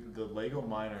 Dude, the Lego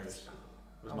Miners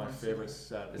was I my wanna see favorite it.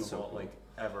 set It's of so all, cool. like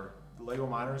ever. The Lego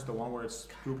Miners, the one where it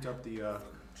scooped up the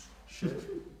shit.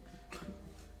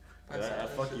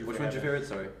 Fuck you. Which for one's your having- favorite?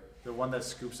 Sorry. The one that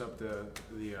scoops up the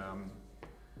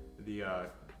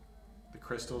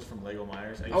crystals from Lego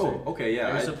Miners. I used Oh, to, okay, yeah.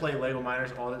 I used to play Lego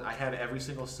Miners all the. I had every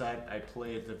single set. I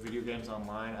played the video games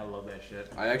online. I love that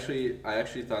shit. I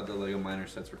actually thought the Lego Miner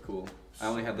sets were cool. I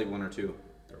only had like one or two,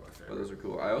 They're my but favorite. those are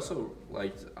cool. I also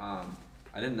liked.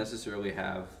 I didn't necessarily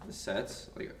have the sets,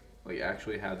 like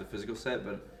actually have the physical set,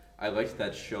 but I liked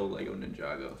that show Lego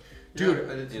Ninjago. Dude,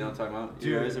 yeah, I did You know what I'm talking about?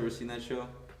 You Dude. guys ever seen that show?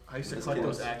 I used to That's collect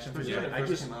cool. those action Especially figures. when it I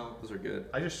first just came out. Those are good.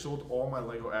 I just sold all my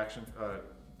Lego action,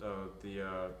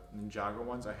 the Ninjago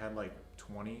ones. I had like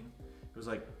 20. It was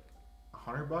like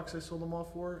 $100 I sold them all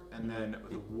for, and then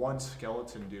the one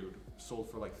skeleton dude sold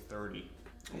for like 30.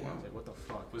 Oh, I wow. was like, what the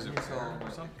fuck? Was I it think so. rare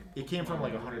or something? It came from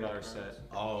like $100 set.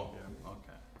 Oh, Yeah.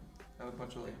 okay. I have a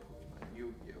bunch of like Pokemon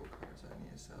Yu-Gi-Oh cards I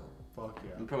need to sell. Fuck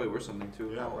yeah. And probably worth something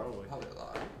too. Yeah, Oh, probably. Probably a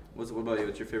lot. What about you?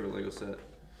 What's your favorite Lego set?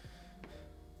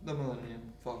 The Millennium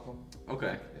Falcon.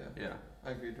 Okay. Yeah, Yeah.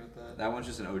 I agreed with that. That one's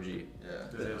just an OG. Yeah.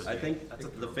 It is. I think That's a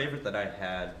the favorite that I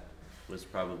had was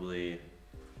probably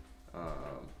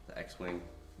the X-wing.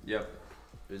 Yep.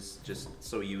 It was just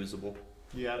so usable.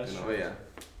 Yeah, that's You know, Oh yeah.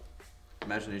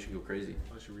 Imagination go crazy.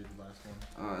 Let's read the last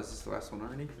one. Is this the last one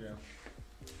already? Yeah.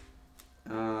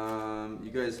 You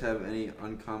guys have any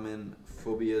uncommon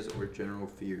phobias or general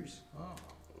fears? Oh.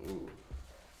 Ooh.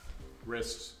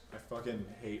 Wrists. I fucking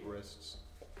hate wrists.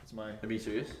 It's my. Are you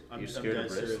serious? You're scared dead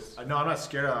of serious. wrists? No, I'm not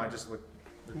scared of them. I just look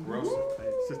gross.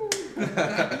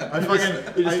 I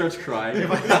fucking. He just I- starts crying.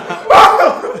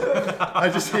 I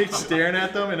just hate staring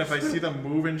at them, and if I see them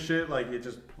move and shit, like it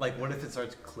just. Like, what if it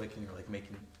starts clicking or like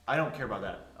making? I don't care about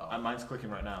that. Oh. Mine's clicking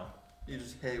right now. You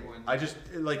just hate when. I just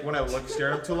like when I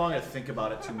stare at them too long. I think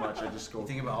about it too much. I just go. You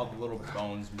think about all the little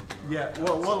bones moving. Yeah.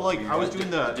 around. Well, like I was doing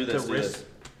the Do this, do wrist. this.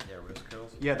 Yeah, wrist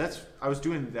curls. Yeah, I was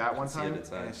doing that one See it time,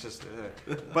 inside. and it's just.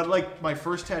 But like my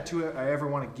first tattoo I ever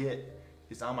want to get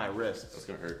is on my wrist. That's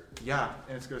gonna hurt. Yeah,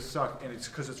 and it's gonna suck, and it's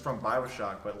because it's from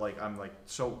Bioshock. But like I'm like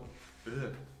so.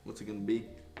 Ugh. What's it gonna be?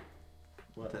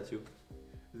 What? Tattoo?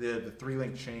 The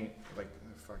 3-link chain, like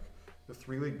fuck, the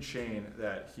 3-link chain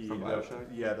that he. From the- Bioshock?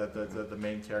 yeah, that the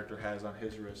main character has on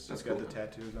his wrist. That's He's got cool. the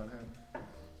tattoos on him.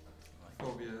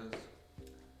 Phobias.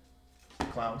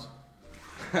 Clowns.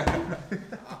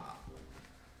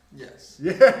 Yes.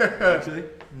 Yeah. Actually?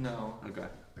 No. Okay.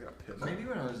 I got pissed. Maybe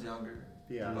when I was younger.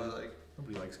 Yeah. But like,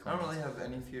 Nobody likes I don't clowns. really have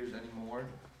any fears anymore.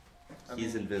 I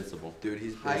He's mean, invincible. Dude,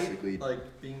 he's height, basically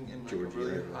like being in like Georgie a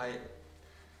really level. high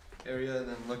area and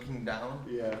then looking down.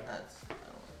 Yeah. That's I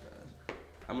don't like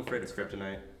I'm afraid of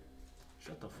kryptonite.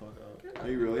 Shut the fuck up. Are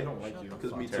you really? I don't like Shut you. the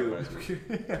Because me fuck. too.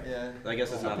 Terrifies that. Yeah. I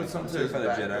guess it's Oh, not. put some I'm to his terrified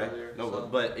of back Jedi. earlier, No, so.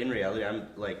 but in reality, I'm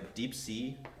like deep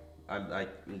sea. I'm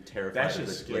terrified That of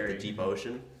shit's like the scary. deep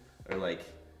ocean, or like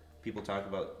people talk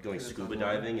about going 'Cause it's scuba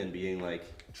underwater. diving and being like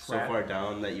so Trapped. far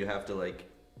down that you have to like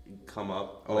come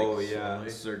up Oh, like yeah.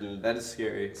 certain That is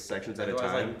scary. sections at a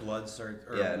Otherwise, time. like blood starts.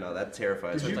 Yeah, no, that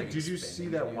terrifies Did me. you, like did you see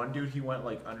expanding that maybe? one dude? He went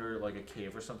like under like a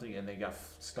cave or something, and they got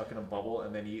stuck in a bubble,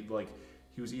 and then he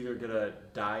was either gonna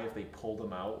die if they pulled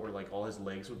him out, or like all his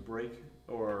legs would break,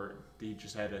 or he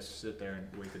just had to sit there and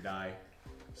wait to die,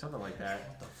 something like that.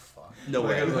 What the fuck? No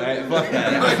way. Right,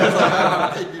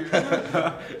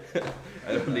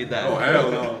 I don't need that. Oh,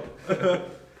 hell no.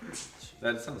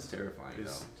 That sounds terrifying,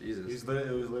 He's- though. Jesus.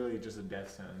 It was literally just a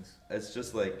death sentence. It's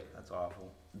just like That's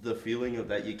awful. the feeling of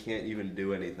that you can't even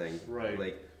do anything. Right.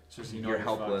 Like It's just you're fucked.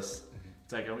 helpless.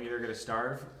 It's like I'm either gonna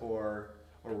starve or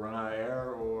run out of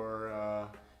air or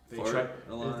they Fart try.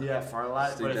 a lot. Yeah, fart a lot.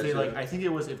 Stink But if that they shit. I think it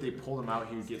was if they pulled him out,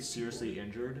 he would get seriously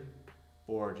injured,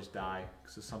 or just die.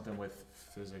 Cause it's something with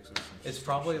physics or something. It's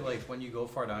probably like when you go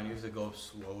far down, you have to go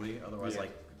slowly. Otherwise, Yeah.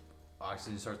 like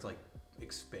oxygen starts like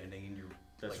expanding in your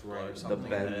That's like, blood right. or The something.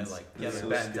 And then, bends. like That's the so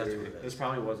bends. That's scary. what it This is.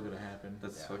 probably was gonna happen.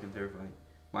 That's Yeah. fucking terrifying.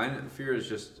 Mine fear is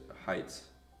just heights.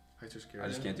 Heights are scary. I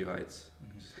just can't do heights.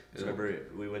 So remember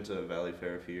we went to Valley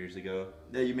Fair a few years ago.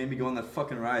 Yeah, you made me go on that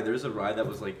fucking ride. There's a ride that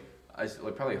was like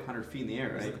probably 100 feet in the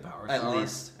air, Is right? it the power At tower?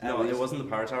 least. At No, least. it wasn't the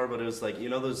power tower, but it was like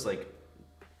those like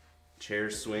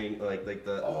chairs swing like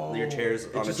your chairs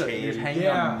It's on a just chain. you're hanging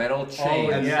Yeah. on a metal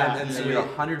chain, Oh, yeah. and And you're it-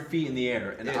 100 feet in the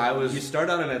air, and It- I was. You start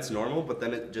out and it's normal, but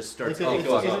then it just starts. Is It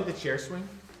goes it up. the chair swing?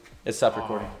 It stopped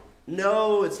recording.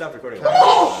 No, it stopped recording.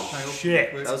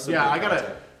 Shit. That was some Yeah,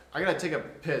 good I gotta take a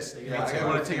piss. Yeah, I I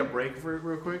want gotta to take a break for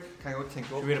real quick. Can I go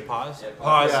tinkle? Should we hit a pause? Yeah,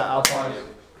 Pause. Yeah, I'll pause.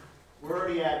 We're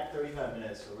already at 35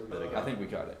 minutes, so we're good. I think we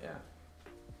got it. Yeah.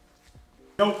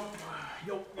 No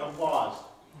pause.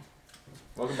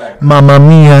 Welcome back. Mamma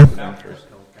mia. Down first.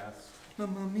 PILCAST.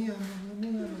 Mamma mia, mamma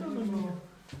mia, mamma mia.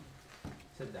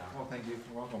 Sit down. Oh, thank you.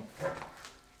 You're welcome.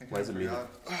 Why is it me?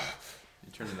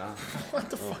 You turned it on. What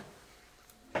the fuck?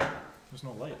 There's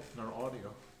no light, no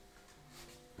audio.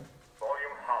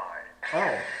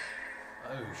 Oh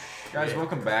Guys, shit.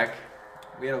 welcome back.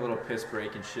 We had a little piss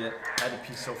break and shit. I had to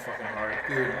pee so fucking hard.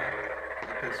 Dude,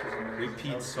 that piss was We amazing.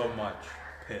 peed so much.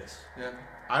 Piss. Yeah,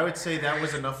 I would say that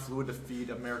was enough fluid to feed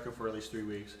America for at least 3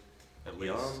 weeks. At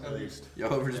Yum. least. At least.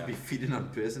 Y'all ever just Yeah. be feeding on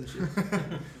piss and shit?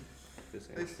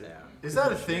 Yeah. Is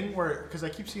that a thing where, because I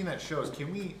keep seeing that shows,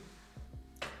 can we,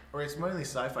 or it's mainly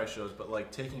sci-fi shows, but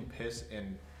like taking piss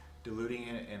and diluting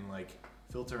it and like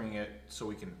filtering it so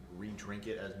we can re-drink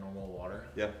it as normal water?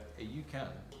 Yeah. You can.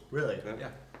 Really? Yeah. Yeah.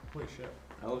 Holy shit.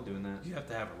 I love doing that. You have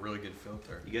to have a really good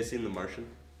filter. You guys seen The Martian?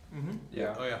 Mm-hmm.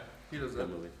 Yeah. Oh yeah. He does That that.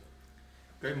 movie.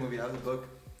 Great movie. I have the book.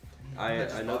 I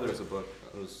know there was a book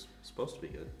that was supposed to be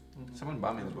good. Someone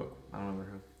bought me the book. I don't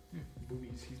remember who.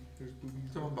 Boobies. There's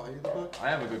boobies. Someone buy you the book? I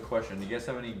have a good question. Do you guys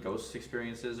have any ghost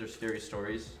experiences or scary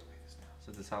stories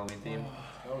since it's Halloween theme?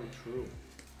 Probably true.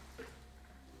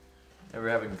 Ever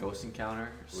have a ghost encounter?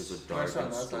 It was a No, dark it's not,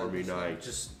 and that's not- stormy it's not. night.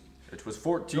 Just it was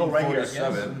No, right here.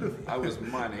 1447. I was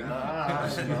mining.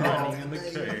 in the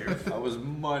cave. I was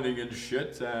mining and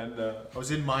shit, and I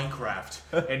was in Minecraft,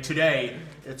 and today,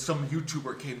 some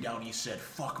YouTuber came down. He said,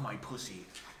 "Fuck my pussy."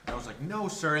 And I was like, "No,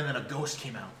 sir." And then a ghost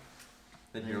came out,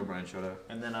 then Hero Brian showed up.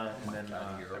 and then I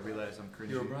realized I'm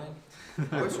crazy. Hero Brian?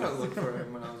 I always tried to look for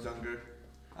him when I was younger.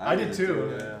 I did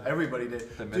too. Yeah. Everybody did.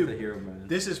 The myth Dude, of Hero Brian.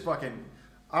 this is fucking.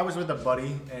 I was with a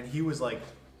buddy, and he was like,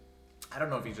 I don't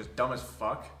know if he's just dumb as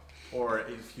fuck, or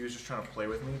if he was just trying to play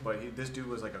with me. But this dude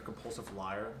was like a compulsive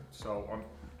liar. So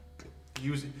he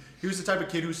was the type of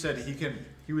kid who said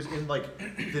he was in like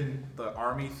the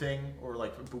army thing or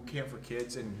like boot camp for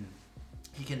kids, and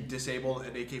he can disable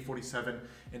an AK-47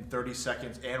 in 30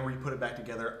 seconds and re-put it back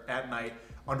together at night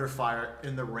under fire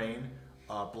in the rain,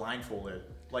 blindfolded.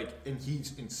 Like, and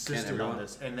he's insisted on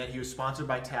this, and that he was sponsored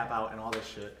by Tap Out and all this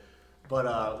shit.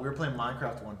 But we were playing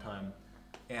Minecraft one time,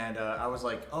 and I was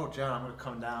like, "Oh, John, I'm gonna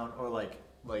come down," or like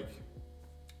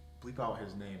bleep out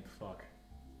his name. Fuck,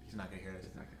 he's not gonna hear this.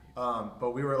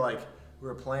 But we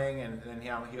were playing, and then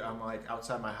I'm like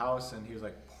outside my house, and he was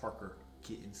like, "Parker,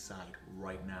 get inside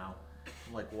right now."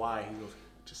 I'm like, "Why?" He goes,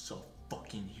 "Just so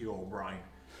fucking Hero Brian,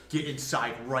 get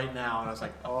inside right now." And I was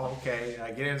like, "Oh, okay." And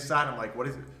I get inside. I'm like, "What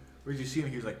is it? Where did you see him?"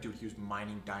 He was like, "Dude, he was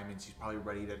mining diamonds. He's probably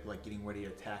getting ready to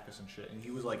attack us and shit." And he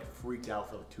was like freaked out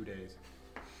for like 2 days.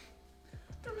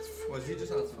 Was he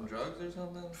just on some drugs or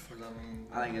something? Or I mean,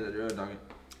 I think it's a drug dog.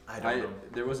 I don't know.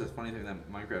 There was a funny thing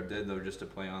that Minecraft did though, just to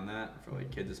play on that for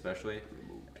like kids especially.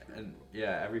 And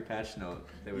yeah, every patch note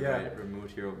they would write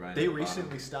removed Hero Brian. They at the bottom.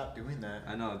 recently stopped doing that.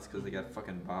 I know it's because they got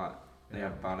fucking bought. They Yeah.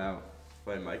 got bought out.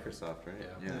 By Microsoft, right?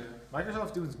 Yeah.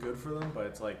 Microsoft doing good for them, but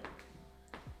it's like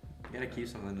You gotta keep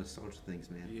some of the nostalgia things,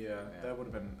 man. Yeah, that would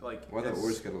have been like. Why the as-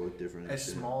 oars gotta look different? and As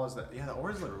shit? small as that. Yeah, the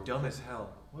oars True. look dumb as hell.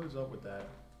 What is up with that?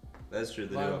 That's true.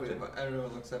 They do Why have would- to.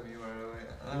 everyone looks at me right away.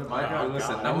 I don't know. Minecraft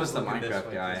listen, guy. that was the Looking this Minecraft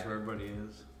way, guy. That's where everybody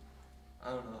is. I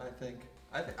don't know. I think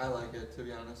I like it, to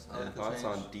be honest. I like the Thoughts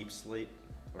change. on deep slate?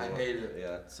 I hate it.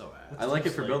 Yeah. So ass. I like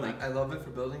it for building. I love it for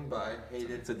building, but I hate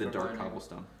it It's like the for dark mining.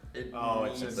 cobblestone. It Oh,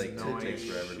 it's needs just like to it be- takes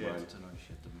forever to shit. mine. It's annoying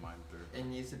shit to mine through. It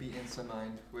needs to be instant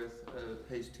mined with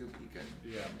paste 2 beacon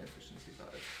Yeah. and efficiency 5.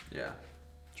 Yeah,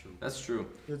 True. that's true.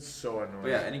 It's so annoying.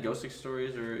 But yeah, any ghost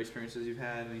stories or experiences you've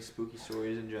had? Any spooky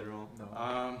stories in general? No.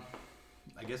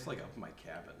 I guess like up in my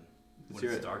cabin Let's when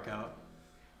hear it's it. dark out.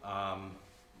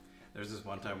 There's this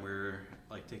one time we were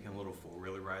like taking a little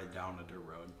 4-wheeler ride down a dirt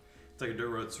road. It's like a dirt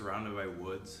road surrounded by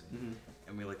woods, Mm-hmm.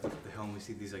 and we like look at the hill and we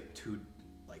see these like 2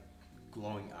 like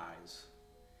glowing eyes.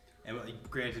 And like,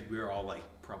 granted, we were all like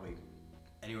probably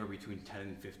anywhere between 10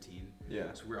 and 15. Yeah.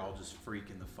 So we were all just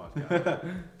freaking the fuck out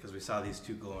because we saw these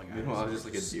 2 glowing eyes. Meanwhile, I was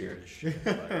and just we like a scared deer. as shit.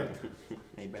 Like,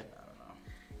 I Hey, bet.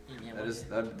 don't know.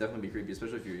 That'd definitely be creepy,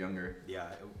 especially if you're younger. Yeah,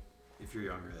 if you're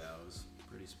younger, that was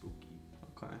pretty spooky.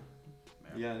 Okay.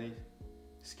 Man. Yeah, any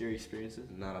scary experiences?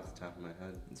 Not off the top of my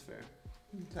head. That's fair.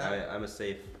 I'm a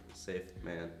safe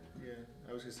man. Yeah,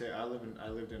 I was gonna say I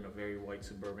lived in a very white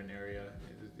suburban area.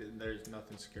 There's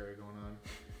nothing scary going on.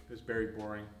 It was very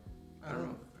boring. I don't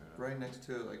know. Right next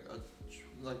to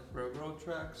like railroad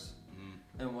tracks.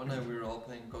 And one night we were all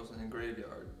playing Ghost in the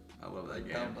Graveyard. I love that Like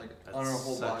game. down like That's on our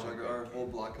whole such block, a like great our game. whole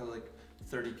block had like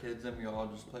 30 kids and we all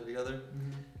just played together.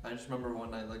 I just remember one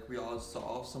night like we all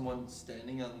saw someone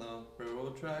standing on the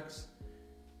railroad tracks,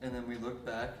 and then we looked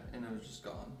back and it was just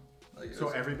gone. Like it So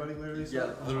was, everybody literally saw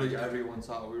yeah, it? literally everyone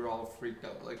saw it. We were all freaked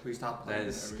out. Like we stopped playing. That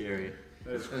is and everything. scary.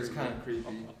 That is It was kind of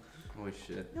creepy. Holy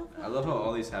shit. I love how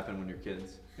all these happen when you're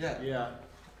kids. Yeah. Yeah.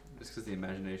 Just because the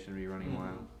imagination be running Mhm.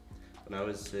 wild. When I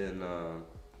was in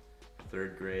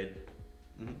 3rd grade,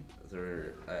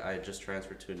 Mm-hmm. I just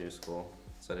transferred to a new school,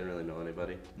 so I didn't really know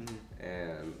anybody. Mm-hmm.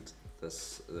 And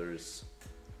there's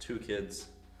 2 kids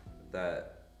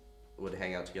that would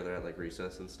hang out together at like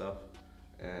recess and stuff,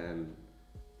 and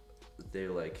they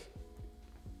like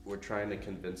were trying to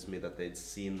convince me that they'd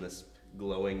seen this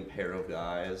glowing pair of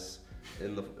eyes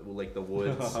in the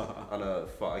woods on a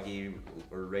foggy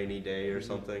or rainy day or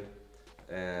something.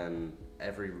 And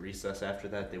every recess after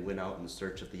that, they went out in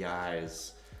search of the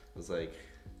eyes. I was like,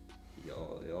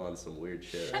 y'all on some weird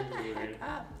shit.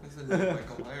 This is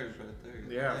Michael Myers right there.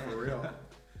 Yeah, for real.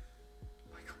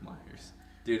 Michael Myers.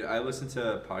 Dude, I listen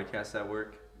to podcasts at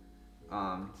work,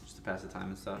 just to pass the time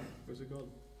and stuff. What's it called?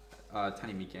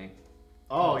 Tiny Meat Gang.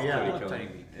 Oh It's yeah. pretty I love cool. Tiny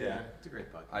Meat. Yeah. It's a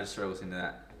great podcast. I just started listening to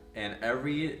that. And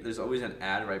there's always an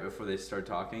ad right before they start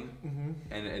talking.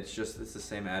 And it's the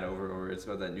same ad over and over. It's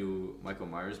about that new Michael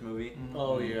Myers movie.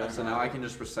 Oh yeah. So now I can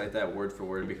just recite that word for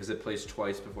word because it plays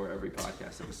twice before every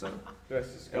podcast episode. That's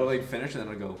disgusting. It'll like finish and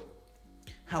then it'll go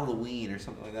Halloween or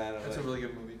something like that. It's a really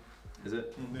good movie. Is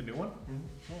it? The new one?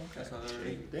 Mm-hmm. I saw that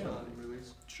already. Damn. Saw it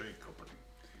released. Shake company.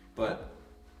 But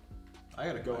I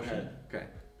gotta Go ahead. okay.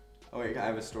 Oh wait, I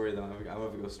have a story though. I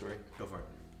have a ghost story. Go for it.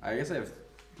 I guess I have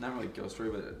not really a ghost story,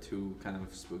 but 2 kind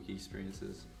of spooky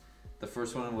experiences. The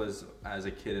first one was as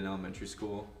a kid in elementary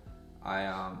school.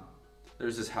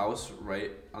 There's this house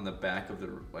right on the back of the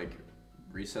like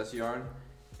recess yard.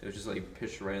 It was just like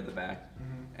pitched right at the back,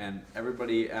 and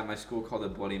everybody at my school called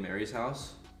it Bloody Mary's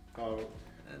house. Oh,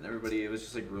 And everybody, it was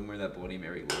just like rumor that Bloody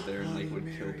Mary lived there and like would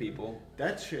Bloody kill Mary. people.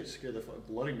 that shit scared the fuck.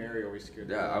 Bloody Mary always scared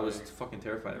the Yeah, fuck I out of was me. fucking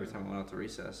terrified every time I went out to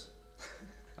recess.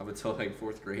 Up until like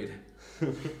 4th grade.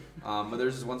 But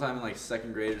there's this one time in like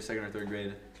 2nd grade or 2nd or 3rd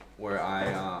grade where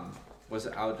I was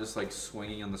out just like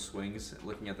swinging on the swings,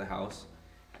 looking at the house.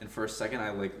 And for a second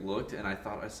I like looked and I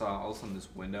thought I saw all of a sudden this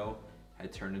window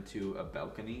had turned into a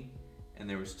balcony and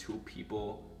there was 2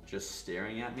 people just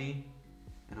staring at me.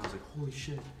 And I was like, holy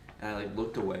shit. And I like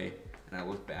looked away and I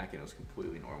looked back and it was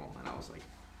completely normal. And I was like,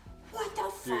 what the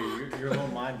fuck? Dude, your whole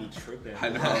mind be tripping. I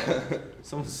know.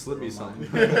 Someone slipped me something.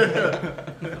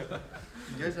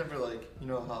 You guys ever like, you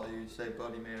know how you say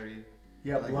Bloody Mary?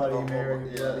 Yeah, Like, Bloody the whole- Mary,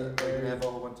 yeah, Bloody like, Mary. you have a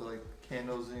whole bunch of like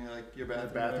candles in like your In the bathroom,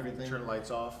 and bathroom, everything. turn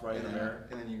lights off right in the and, mirror.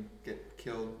 and then you get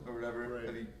killed or whatever. Right.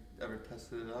 Have you ever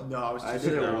tested it out? No, I was too I did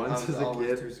scared. it once I was as a always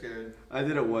kid. too scared. I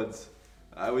did it once.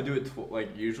 I would do it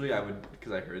like usually I would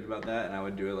because I heard about that and I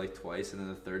would do it like twice and then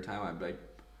the 3rd time I'd be like,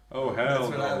 oh hell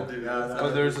That's what I no. would do. Yeah, That's that- how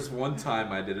But I there was do. this one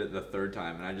time I did it the 3rd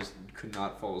time and I just could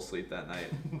not fall asleep that night.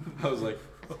 I was like,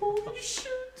 holy shit.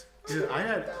 Dude, I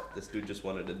had This dude just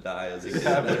wanted to die as a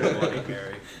Yeah, kid. Bloody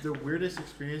Mary. The weirdest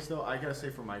experience though, I gotta say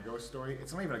for my ghost story,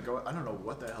 it's not even a ghost. I don't know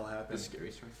what the hell A happened.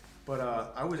 scary story. But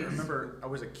I remember I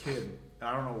was a kid, and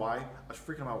I don't know why. I was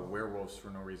freaking out werewolves for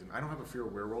no reason. I don't have a fear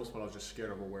of werewolves, but I was just scared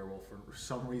of a werewolf for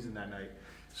some reason that night.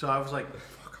 So I was like,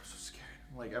 fuck, I'm so scared.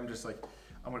 Like, I'm just like,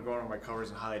 I'm gonna go under my covers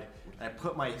and hide. And I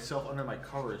put myself under my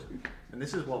covers, and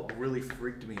this is what really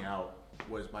freaked me out,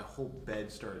 was my whole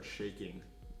bed started shaking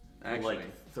for like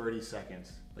 30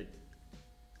 seconds. Like,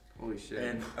 Holy shit.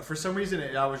 and for some reason,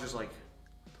 I was just like,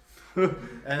 and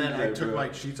then I took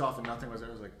my sheets off and nothing was there.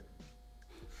 I was like,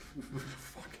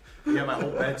 fuck. Yeah, my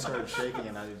whole bed started shaking,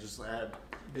 and I just had.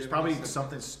 It's probably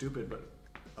something stupid, but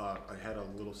I had a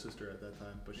little sister at that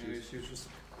time, but Maybe she was just.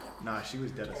 nah, she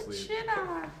was dead asleep. Shit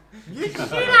on.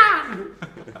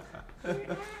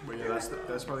 But yeah,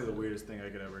 that's probably the weirdest thing I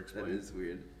could ever explain. That is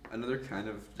weird. Another kind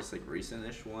of just like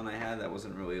recent-ish one I had that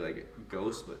wasn't really like a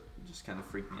ghost, but just kind of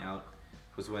freaked me out,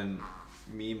 was when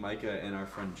me, Micah, and our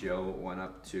friend Joe went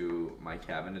up to my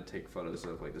cabin to take photos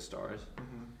of like the stars,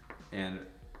 and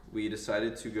we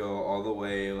decided to go all the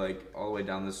way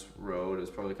down this road. It was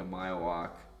probably like a mile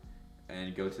walk,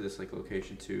 and go to this like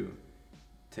location to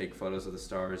take photos of the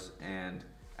stars. And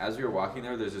as we were walking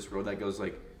there, there's this road that goes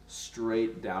like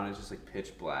straight down. It's just like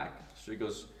pitch black. So it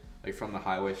goes like from the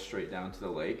highway straight down to the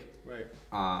lake. Right.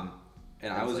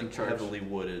 And I was in charge. Heavily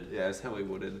wooded. Yeah, it's heavily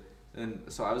wooded. And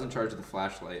so I was in charge of the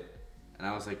flashlight, and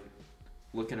I was like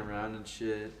looking around and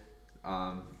shit.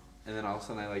 And then all of a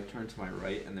sudden I like turned to my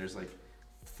right, and there's like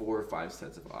 4 or 5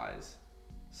 sets of eyes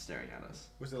staring at us.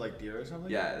 Was it like deer or something?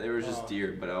 Yeah, they were just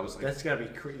deer, but I was like, That's gotta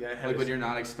be crazy. like when you're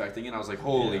not expecting it, I was like,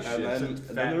 holy Yeah, shit. And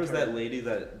then there was that lady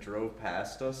that drove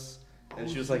past us, and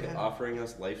she was like offering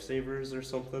us lifesavers or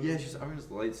something. Yeah, she's offering us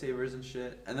lightsabers and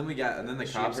shit. And then the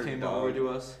She cops and her came dog. over to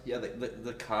us. Yeah,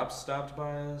 the cops stopped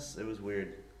by us. It was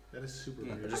weird. That is super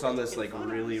Yeah. weird. Just on this like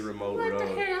really remote road.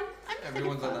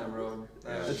 Everyone's on that road.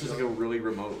 Yeah. It's just like a really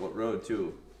remote road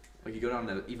too. Like you go down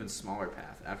an even smaller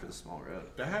path after the small road.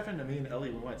 That happened to me and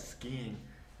Ellie. We went skiing,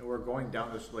 and we were going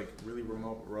down this like really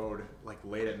remote road, like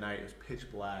late at night. It was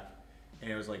pitch black,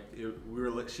 and it was like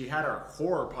she had our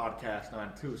horror podcast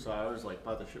on too. So I was like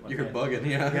about to shit my You're pants. bugging,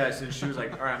 yeah. Yes, and she was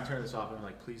like, "All right, I'm turning this off." And I'm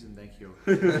like, "Please and thank you."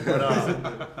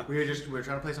 But we were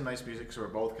trying to play some nice music, so we're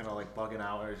both kind of like bugging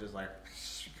out. It was just like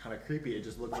kind of creepy. It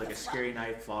just looked like a scary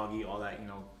night, foggy, all that,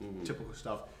 typical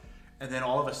stuff. And then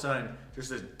all of a sudden, just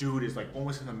this dude is like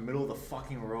almost in the middle of the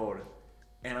fucking road.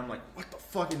 And I'm like, what the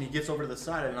fuck? And he gets over to the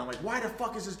side, and I'm like, why the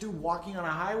fuck is this dude walking on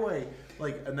a highway?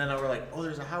 Like, and then we're like, oh,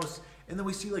 there's a house. And then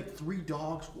we see like 3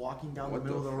 dogs walking down the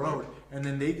middle of the road. And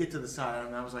then they get to the side,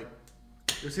 and I was like,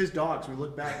 it was his dogs. We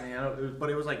looked back, and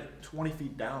but it was like 20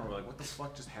 feet down. We're like, what the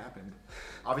fuck just happened?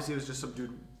 Obviously, it was just some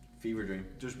dude Fever dream.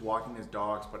 just walking his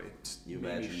dogs, but it You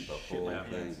made me imagine the shit whole my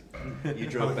thing. pants. You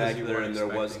drove back You there weren't and there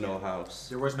was expecting no it. house.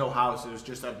 There was no house. It was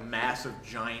just a massive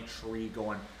giant tree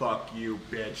going, fuck you,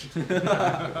 bitch.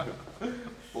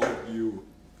 Fuck you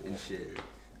and shit.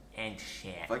 And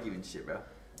shit. Fuck you and shit, bro.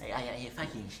 I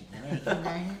fucking shit, man.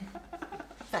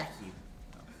 Fuck you.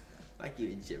 Fuck you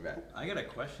and shit, bro. I got a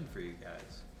question for you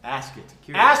guys. Ask it.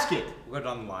 Curious. Ask it. We'll go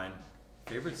down the line.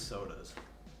 Favorite sodas?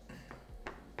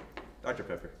 Dr.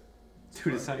 Pepper.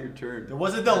 Dude, it's not your turn. There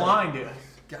wasn't the line, dude.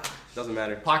 God. Doesn't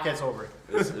matter. Podcast's over.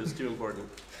 It was too important.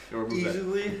 Or remove that.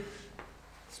 Easily,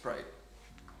 Sprite.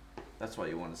 That's why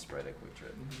you want to Sprite at Quick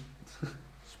Trip.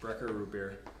 Sprecher root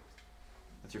beer.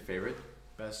 That's your favorite?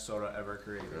 Best soda ever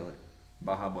created. Really.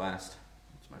 Baja Blast.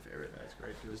 That's my favorite. That's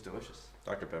great, It dude. was delicious.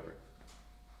 Dr. Pepper.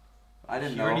 I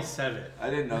didn't You know. already said it. I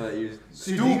didn't know that you.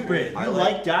 Stupid. I You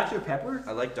like- like Dr. Pepper?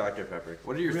 I like Dr. Pepper.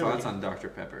 What are your Really? thoughts on Dr.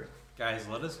 Pepper? Guys,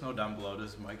 let us know down below.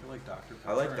 Does Michael like Dr. Pepper?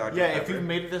 I like Dr. Yeah, Pepper. if you've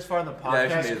made it this far in the Yeah, if you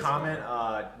made podcast, it this comment,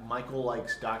 Michael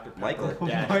likes Dr. Pepper. Michael?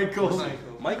 Dash.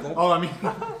 Michael? Oh, I mean,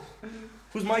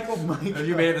 Who's Michael? If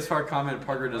you made it this far, comment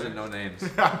Parker doesn't know names.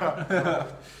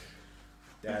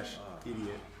 Dash.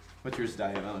 Idiot. What's yours,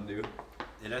 Diet Mountain Dew?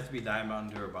 It has to be Diet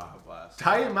Mountain Dew or Baja Blast.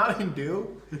 Diet Mountain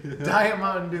Dew? Diet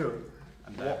Mountain Dew.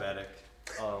 I'm diabetic.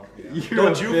 Oh,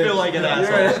 Don't you feel like an asshole?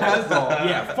 You're an asshole.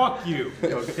 Yeah, fuck you.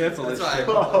 Yo, cancel this That's shit.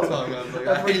 why I was like,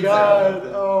 I forgot.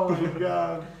 Oh, my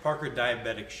God. Parker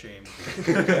diabetic shame. If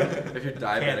you're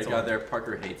diabetic Cancel. out there,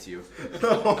 Parker hates you.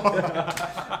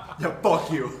 Yeah,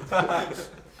 fuck you.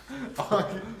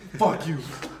 Fuck you.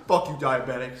 Fuck you,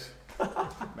 diabetics.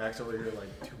 Max over here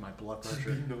like, dude, my blood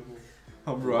pressure.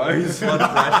 I'm rise. Blood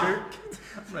pressure?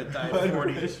 I'm gonna die at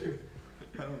 40.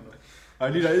 I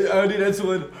need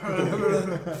insulin.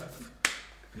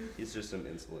 He's just an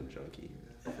insulin junkie.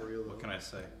 For real, What can I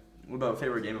say? What about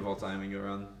favorite game of all time? We go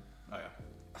around. Oh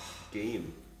yeah.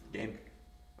 Game. Game.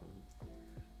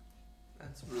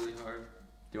 That's really hard.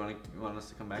 Do you want us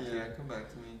to come back to you? Yeah, come back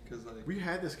to me, cause like. We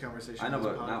had this conversation. I know, on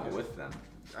this but not podcast. with them.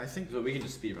 I think. So we can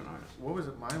just speedrun ours. What was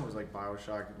it? Mine was like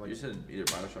Bioshock. Like You said either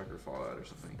Bioshock or Fallout or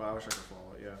something. Bioshock or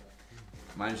Fallout. Yeah.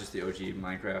 Mine's just the OG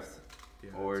Minecraft, Yeah.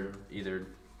 or that's it. either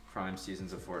Prime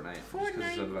Seasons of Fortnite. Just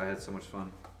because I had so much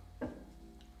fun.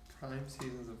 Prime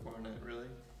seasons of Fortnite, really?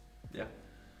 Yeah.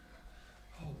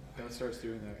 Oh, That starts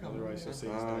doing that. Come Otherwise, you'll on. say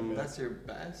he's not good. that's your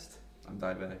best. I'm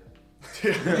diabetic.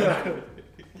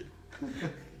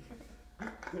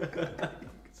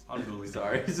 Unbelievable.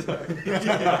 Sorry. Sorry,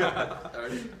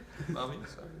 mommy.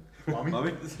 Sorry.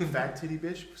 Mommy? Fat titty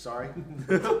bitch. Sorry.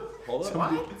 Hold up.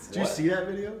 What? Did you see that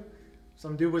video?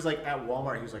 Some dude was like at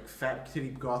Walmart. He was like, "Fat titty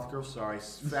goth girl, sorry.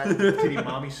 Fat titty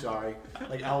mommy, sorry."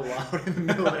 Like out loud in the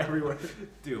middle of everywhere.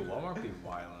 Dude, Walmart be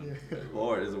wild.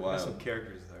 Lord, is There's wild. some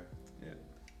characters there.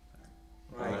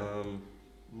 Right.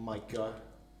 Micah.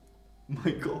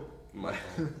 Michael. My,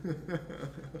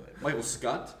 Michael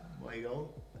Scott.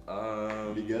 Michael.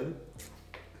 You good?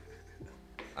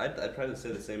 I'd probably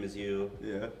say the same as you.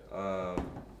 Yeah.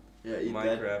 Yeah.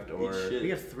 Minecraft or We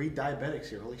have 3 diabetics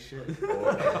here. Holy shit.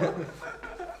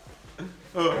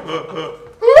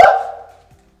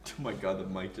 Oh my god, the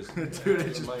mic just. Dude,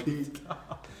 it just peaked.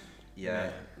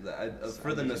 yeah. For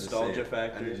I the need you to say nostalgia it.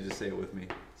 factor. I need you to say it with me.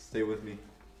 Stay with me.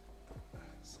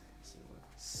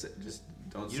 Just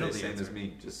don't You say know the the same answer. as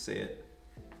me. Just say it.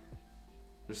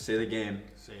 Just say the game.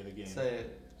 Say the game. Say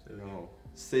it. No,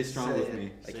 Stay strong Say with it.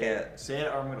 me. I Say can't. it. Say it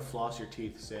or I'm going to floss your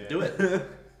teeth. Say it. Do it.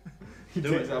 He Do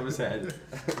takes it. off his head.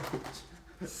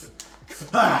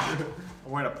 I'm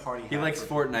wearing a party hat. He likes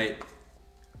Fortnite.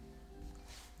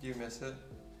 Do you miss it?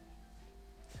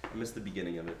 I missed the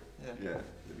beginning of it. Yeah. Yeah.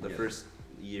 The first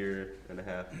year and a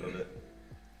half of it.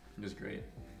 It was great.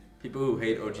 People who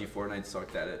hate OG Fortnite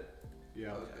sucked at it. Yeah.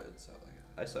 That was good. So like.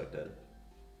 I sucked at it.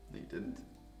 You didn't.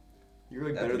 You were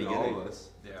like At better the than all beginning. of us.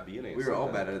 Yeah. Beginning. We I were all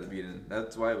sucked at bad at the beginning.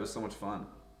 That's why it was so much fun.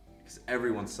 Because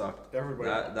everyone sucked. it.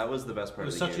 Everybody. That was the best It part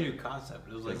was of the such a game. new concept.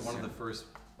 It was like one of the first,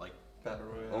 like, Battle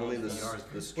Royale. Only the VRs.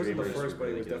 the wasn't streamers the first, were but it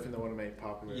really was good. definitely the one to make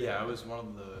popular. yeah, it was one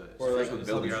of the Or like first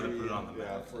building VR that put it on the Yeah,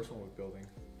 map. first one was building.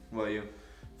 Well, you.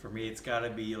 For me, it's gotta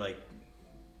be like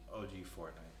OG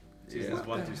Fortnite. Seasons Yeah.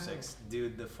 1 through 6.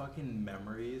 Dude, the fucking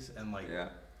memories and like Yeah.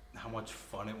 how much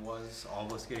fun it was. All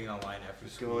of us getting online after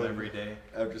school Going- every day.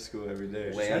 After school every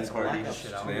day. LAN That's parties. Black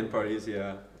Shit Ops out. LAN parties,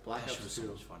 yeah. Black That shit Ops was so 2.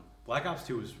 much fun. Black Ops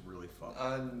 2 was really fun.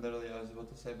 I was about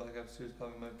to say Black Ops 2 is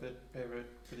probably my favorite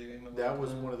video game of all That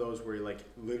was time. one of those where like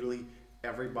literally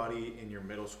everybody in your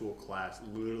middle school class,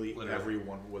 literally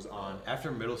everyone was on.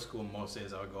 After middle school, most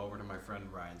days I would go over to my friend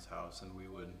Ryan's house and we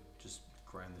would just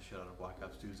grind the shit out of Black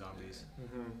Ops 2 zombies.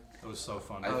 Mm-hmm. It was so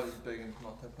fun. I was big into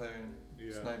multiplayer and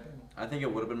Yeah. sniping. I think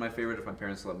it would have been my favorite if my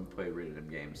parents let me play rated M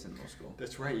games in middle school.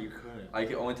 That's right, you couldn't.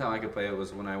 The only time I could play it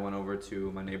was when I went over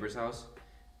to my neighbor's house,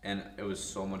 and it was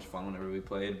so much fun whenever we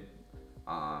played.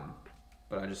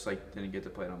 But I just like didn't get to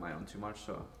play it on my own too much,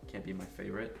 so it can't be my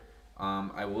favorite.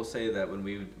 I will say that when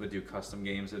we would do custom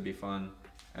games, it'd be fun,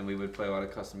 and we would play a lot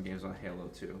of custom games on Halo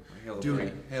 2. Halo Dude,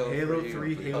 3. Halo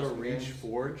 3, Halo custom Reach, games.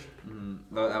 Forge.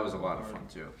 That was a lot of fun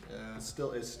too. Yeah. It's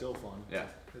still fun. Yeah,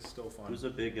 It's still fun. Who's a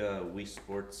big Wii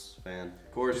Sports fan?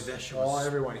 of course. Dude, that shit All was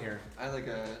everyone here. I like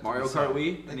Mario Kart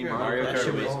Wii. Any Mario that Kart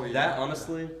shit Wii was- Oh, yeah. That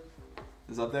honestly,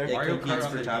 is up there? it Mario competes Kart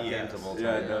on for the top DS. games of all time.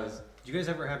 Yeah, it does. Did you guys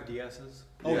ever have DSs?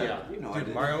 Oh yeah. You know,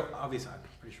 Dude, Mario, obviously, I'm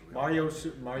pretty sure we all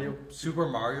Mario. Super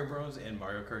Mario Bros. And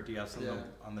Mario Kart DS on, Yeah.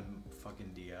 on the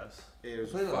fucking DS. It was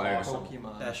Played a lot fire. of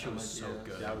Pokemon. That shit on was my so DS.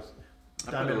 good. That was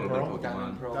I played a little bit of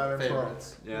Diamond Pokemon. Pearl Diamond Pearl.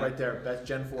 favorites. Yeah. right there. That's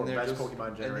Gen 4, And they're best just- Pokemon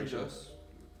and they generation. just,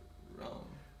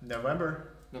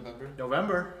 November.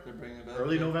 November. They're bringing it back.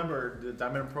 Early yeah. November, the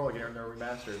Diamond and Pearl are getting their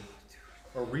remastered.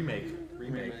 Or remake.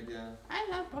 Yeah. I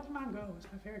love Pokemon Go. It's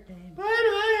my favorite game.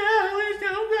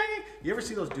 You ever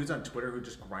see those dudes on Twitter who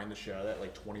just grind the shit out of that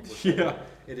like 20%? Yeah.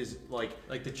 It is like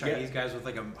Like the Chinese guys with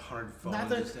like 100 phones Not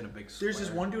that- just in a big square. there's this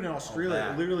one dude in Australia.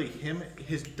 that. Literally,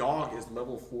 his dog is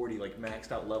level 40, like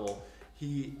maxed out level.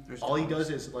 There's All he dogs.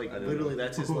 does is like I didn't literally know.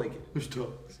 that's his like There's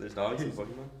dogs. There's dogs in His-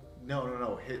 Pokemon?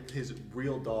 no his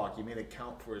real dog. He made an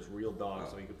account for his real dog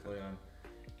Oh. so he could play on.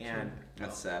 And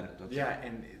That's sad. yeah,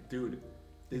 and dude,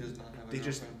 He does not have a they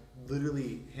just girlfriend.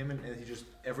 literally him and he just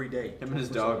every day. Him and his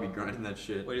 24/7. dog be grinding that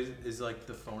shit. Wait, is like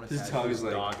the phone His attached dog to is his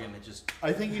like- dog and it just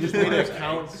I think he just made an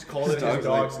account, just called it His his dog's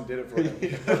dogs like- and did it for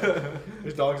him.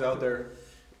 His dog's out there.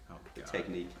 oh god.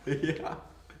 Technique. Yeah.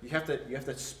 You have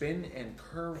to spin and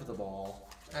curve the ball.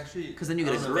 Actually, 'Cause then you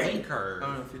get I a don't know grade. if- Green card. I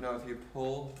don't know if you know, if you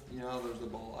pull, you know how there's the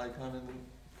ball icon in the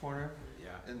corner, Yeah.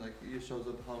 and like it shows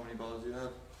up how many balls you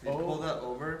have. You pull that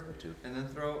over Two. and then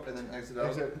throw and then exit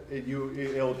out.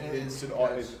 It'll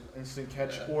instant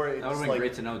catch, Yeah. or That it's would have been like.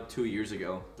 great to know 2 years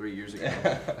ago, 3 years ago.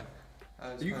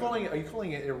 I was Are you playing-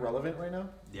 calling it irrelevant right now,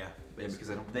 Yeah. Yeah,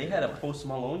 because I don't. They had a Post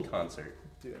Malone concert.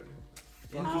 dude?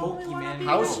 In Pokemon.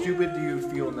 How stupid do you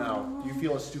feel now? Do you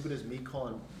feel as stupid as me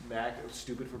calling Mac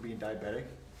stupid for being diabetic?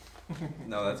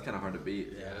 No, that's kind of hard to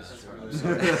beat. Yeah, this is That's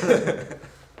hard. really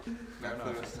Matt No,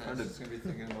 Clear it's was hard nice. He's gonna be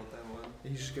thinking about that one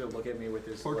He's just gonna look at me with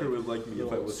his Parker would like me if I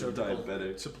little wasn't surgical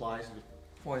diabetic. supplies.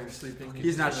 while you're sleeping.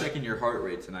 He's not checking your heart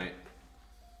rate tonight.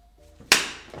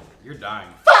 You're dying.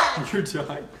 You're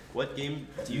dying. What game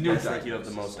do you New guys think you have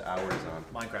the diagnosis. most hours on?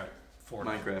 Minecraft.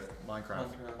 Minecraft. Minecraft.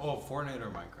 Oh, Fortnite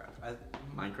or Minecraft?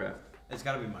 Minecraft. It's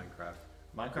gotta be Minecraft.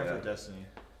 Minecraft Yeah. or Destiny?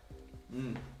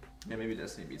 Yeah, maybe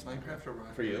Destiny beats Minecraft. Minecraft or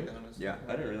Rocket For you? League, honestly. Yeah.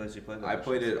 I didn't realize you played that. I much.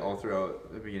 played it all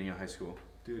throughout the beginning of high school.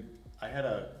 Dude, I had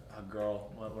a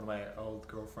girl, one of my old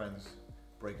girlfriends,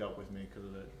 break up with me because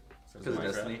of it. Because of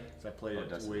Destiny? 'Cause I played Oh, it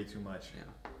Destiny. way too much.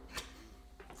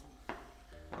 Yeah.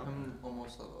 I'm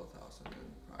almost level 1,000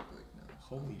 in Rocket League now.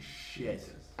 so- Holy shit.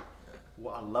 Yeah.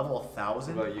 What, a level What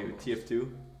 1,000? about you?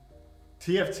 TF2?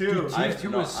 TF2. Dude, I,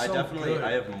 TF2 no, was I so definitely good.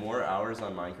 I have more hours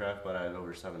on Minecraft, but I have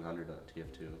over 700 on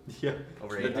TF2. Yeah.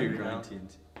 Over That dude 800 now. grind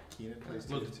TNT. Keenan plays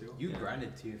Well, TF2. you Yeah.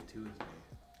 grinded TF2 with me.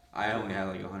 I only had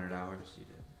like 100 hours. You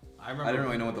did. I I remember. didn't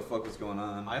really know what the fuck was going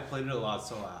on. I played it a lot,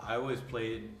 so I always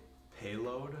played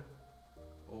Payload,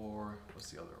 or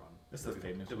what's the other one? That's the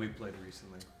famous that we played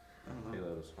recently. I don't know.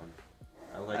 Payload was fun.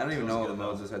 I don't even know all the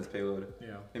modes besides payload.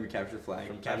 Yeah. Maybe capture the flag.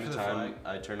 From time Capture to the time,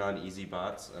 flag. I turn on easy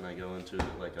bots and I go into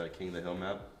like a King of the Hill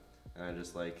map, and I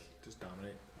just like Just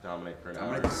dominate. dominate for an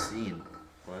Dominate the hour. scene.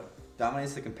 What?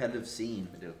 Dominates the competitive scene.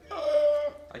 I do.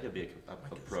 I could be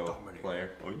a pro dominate.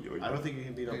 player. I don't think you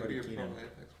can beat up Maybe Eddie you're pro Keenan.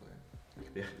 Apex player. I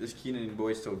could be This Keenan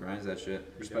boy still grinds that shit.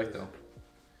 He Respect does. though.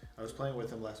 I was playing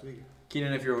with him last week.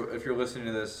 Keenan, if you're listening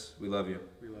to this, we love you.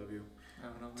 We love you. I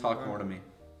don't know. who Talk you are. more to me.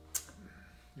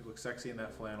 You look sexy in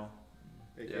that flannel.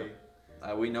 AKA.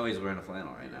 We know he's wearing a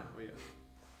flannel right now. Oh, yeah.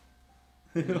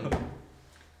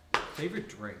 Favorite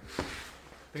drink?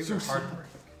 Favorite hard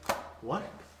drink? What?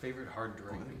 Favorite hard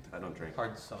drink? I don't drink.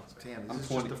 Hard seltzer. Damn, I'm this is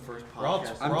 20. just the first We're all,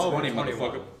 podcast. I'm we're all 20, over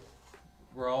 21. motherfucker.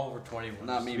 We're all over 21.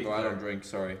 Not just me, to be but I clear. don't drink.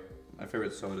 Sorry. My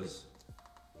favorite sodas.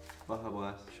 Baja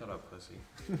Blast. Shut up, pussy.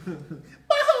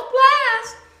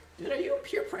 Dude, are you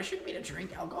peer pressuring me to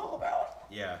drink alcohol, bro?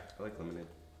 Yeah. I like lemonade.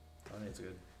 Lemonade's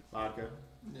good. Vodka.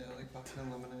 Yeah, like vodka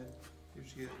and lemonade. You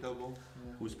should get a double.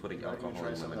 Who's putting You gotta alcohol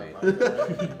try in some of lemonade? that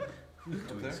vodka.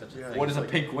 Doing there? such a Yeah, thing. What it's is a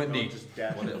pink Whitney? just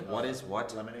dab What it is- in, what is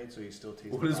what? Lemonade, so you still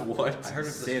taste. What the is vodka. what? I heard of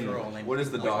this Sin. girl named What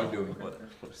is the dog Vodka. doing?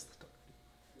 What is the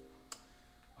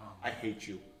I hate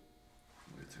you.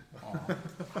 Aw.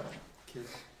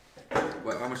 Kids.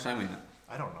 What, how much time we have?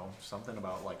 I don't know. Something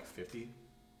about like 50.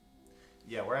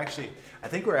 Yeah, we're actually. I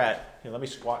think we're at. Here, let me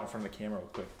squat in front of the camera real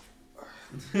quick.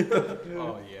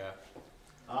 Oh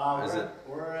yeah. Is it-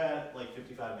 We're at like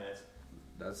 55 minutes.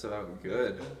 That's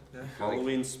good. Yeah.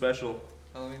 Halloween special.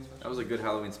 Halloween special. That was a good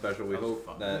Halloween special. We That was hope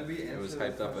fun. that Maybe it was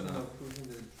answer the hyped up question enough. of who's in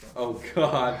the- Oh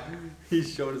God, he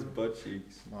showed his butt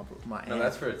cheeks. My No,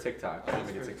 that's for a TikTok. I'm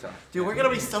gonna make a TikTok. Dude, we're gonna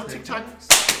be so TikTok.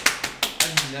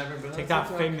 I've never been on TikTok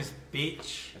TikTok. famous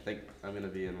bitch. I think I'm gonna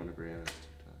be in one of Brianna's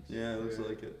TikToks. Yeah, it looks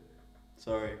like it.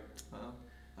 Sorry. Oh,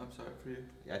 I'm sorry for you.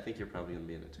 Yeah, I think you're probably gonna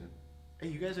be in it too. Hey,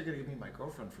 you guys are gonna meet my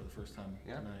girlfriend for the first time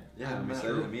Yeah. tonight. Yeah, I I'm met-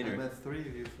 excited to meet I her. met 3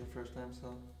 of you for the first time,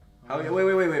 so. How,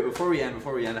 wait. Before we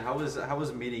end, how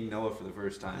was meeting Noah for the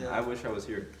first time? Yeah. I wish I was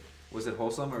here. Was it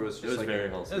wholesome or was it just It was like very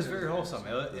It wholesome. was very wholesome.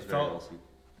 It was It very felt wholesome.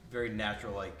 very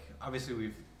natural. Like obviously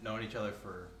we've known each other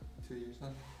for 2 years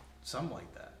now. something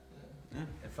like that. Yeah. Yeah.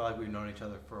 It felt like we've known each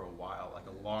other for a while, like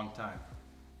a long time.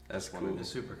 That's Just cool. It was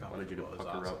super comfortable. Wanted you to It was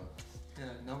pucker awesome. up. Yeah,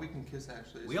 now we can kiss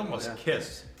actually. We so- almost Yeah.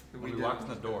 kissed when we did. walked in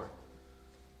the door.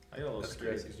 I got a little That's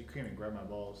scared crazy. because you came and grabbed my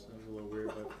balls. It was a little weird,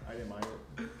 but I didn't mind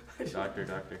it. Doctor.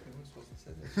 We weren't supposed to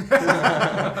say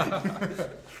that.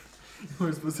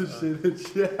 We're supposed to shit in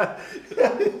chat.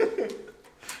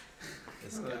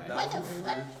 This guy. That was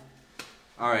weird.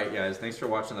 All right, guys. Thanks for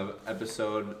watching the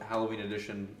episode, Halloween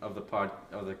edition of the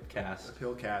cast.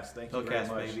 PILCAST. Thank you very PILCAST,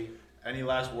 much. baby. Any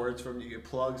last words from you?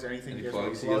 Plugs? Anything Any you guys want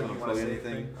plugs? to You guys plug? wanna You want to plug say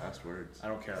anything? anything? Last words. I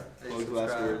don't care. Hey, Plug last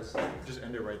subscribe. words. Just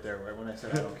end it right there, right when I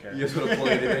said I don't care. You guys want to plug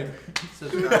anything?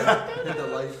 Subscribe. Hit the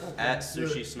like. At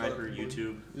Sushi Sniper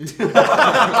YouTube.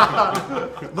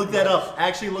 Look that up.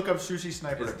 Actually, look up Sushi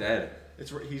Sniper. It's dead.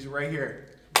 He's right here.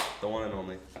 The one and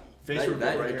only. Face That, reveal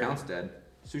that right here. account's dead.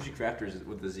 Sushi Crafters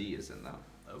with the Z is in though.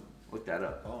 Oh. Look that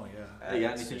up. Oh yeah. Hey, you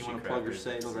got At anything you Sushi want to plug or Crafters.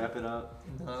 say to wrap it up?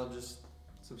 No, I'll just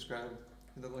subscribe.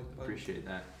 Hit the like button. Appreciate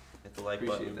that. Hit the like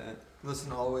Appreciate button. that.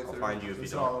 Listen all the way I'll through. find you if you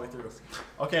Listen all don't. the way through.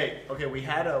 Okay, we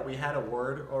had a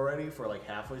word already for like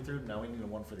halfway through. Now we need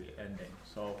one for the ending.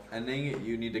 So Ending,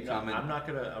 you need to no, comment. I'm not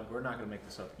gonna. We're not gonna make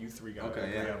this up. You three got Okay,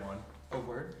 agree yeah. on one. A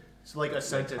word? So like a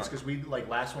sentence, because we like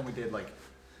last one we did like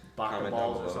baka Comment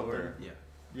balls down or below, something. or- Yeah.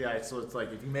 Yeah, so it's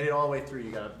like if you made it all the way through,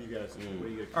 you guys. What do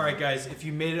you get? All right, guys. If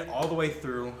you made it all the way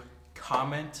through,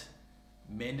 comment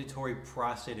mandatory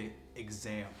prostate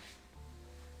exam.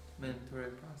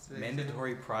 Mandatory prostate.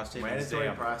 Mandatory prostate Mandatory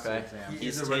exam. prostate Okay. exam.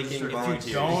 He's a taking registered If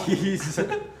you volunteers.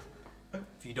 don't,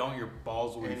 if you don't, your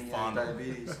balls will be And he has fondled.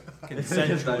 diabetes.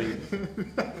 Consensually.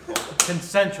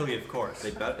 Consensually, of course.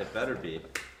 It better be.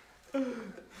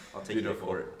 I'll take you Beautiful.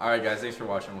 for it. All right, guys. Thanks for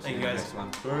watching. We'll see Thank you you, in the guys.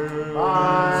 next one.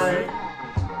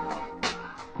 Bye.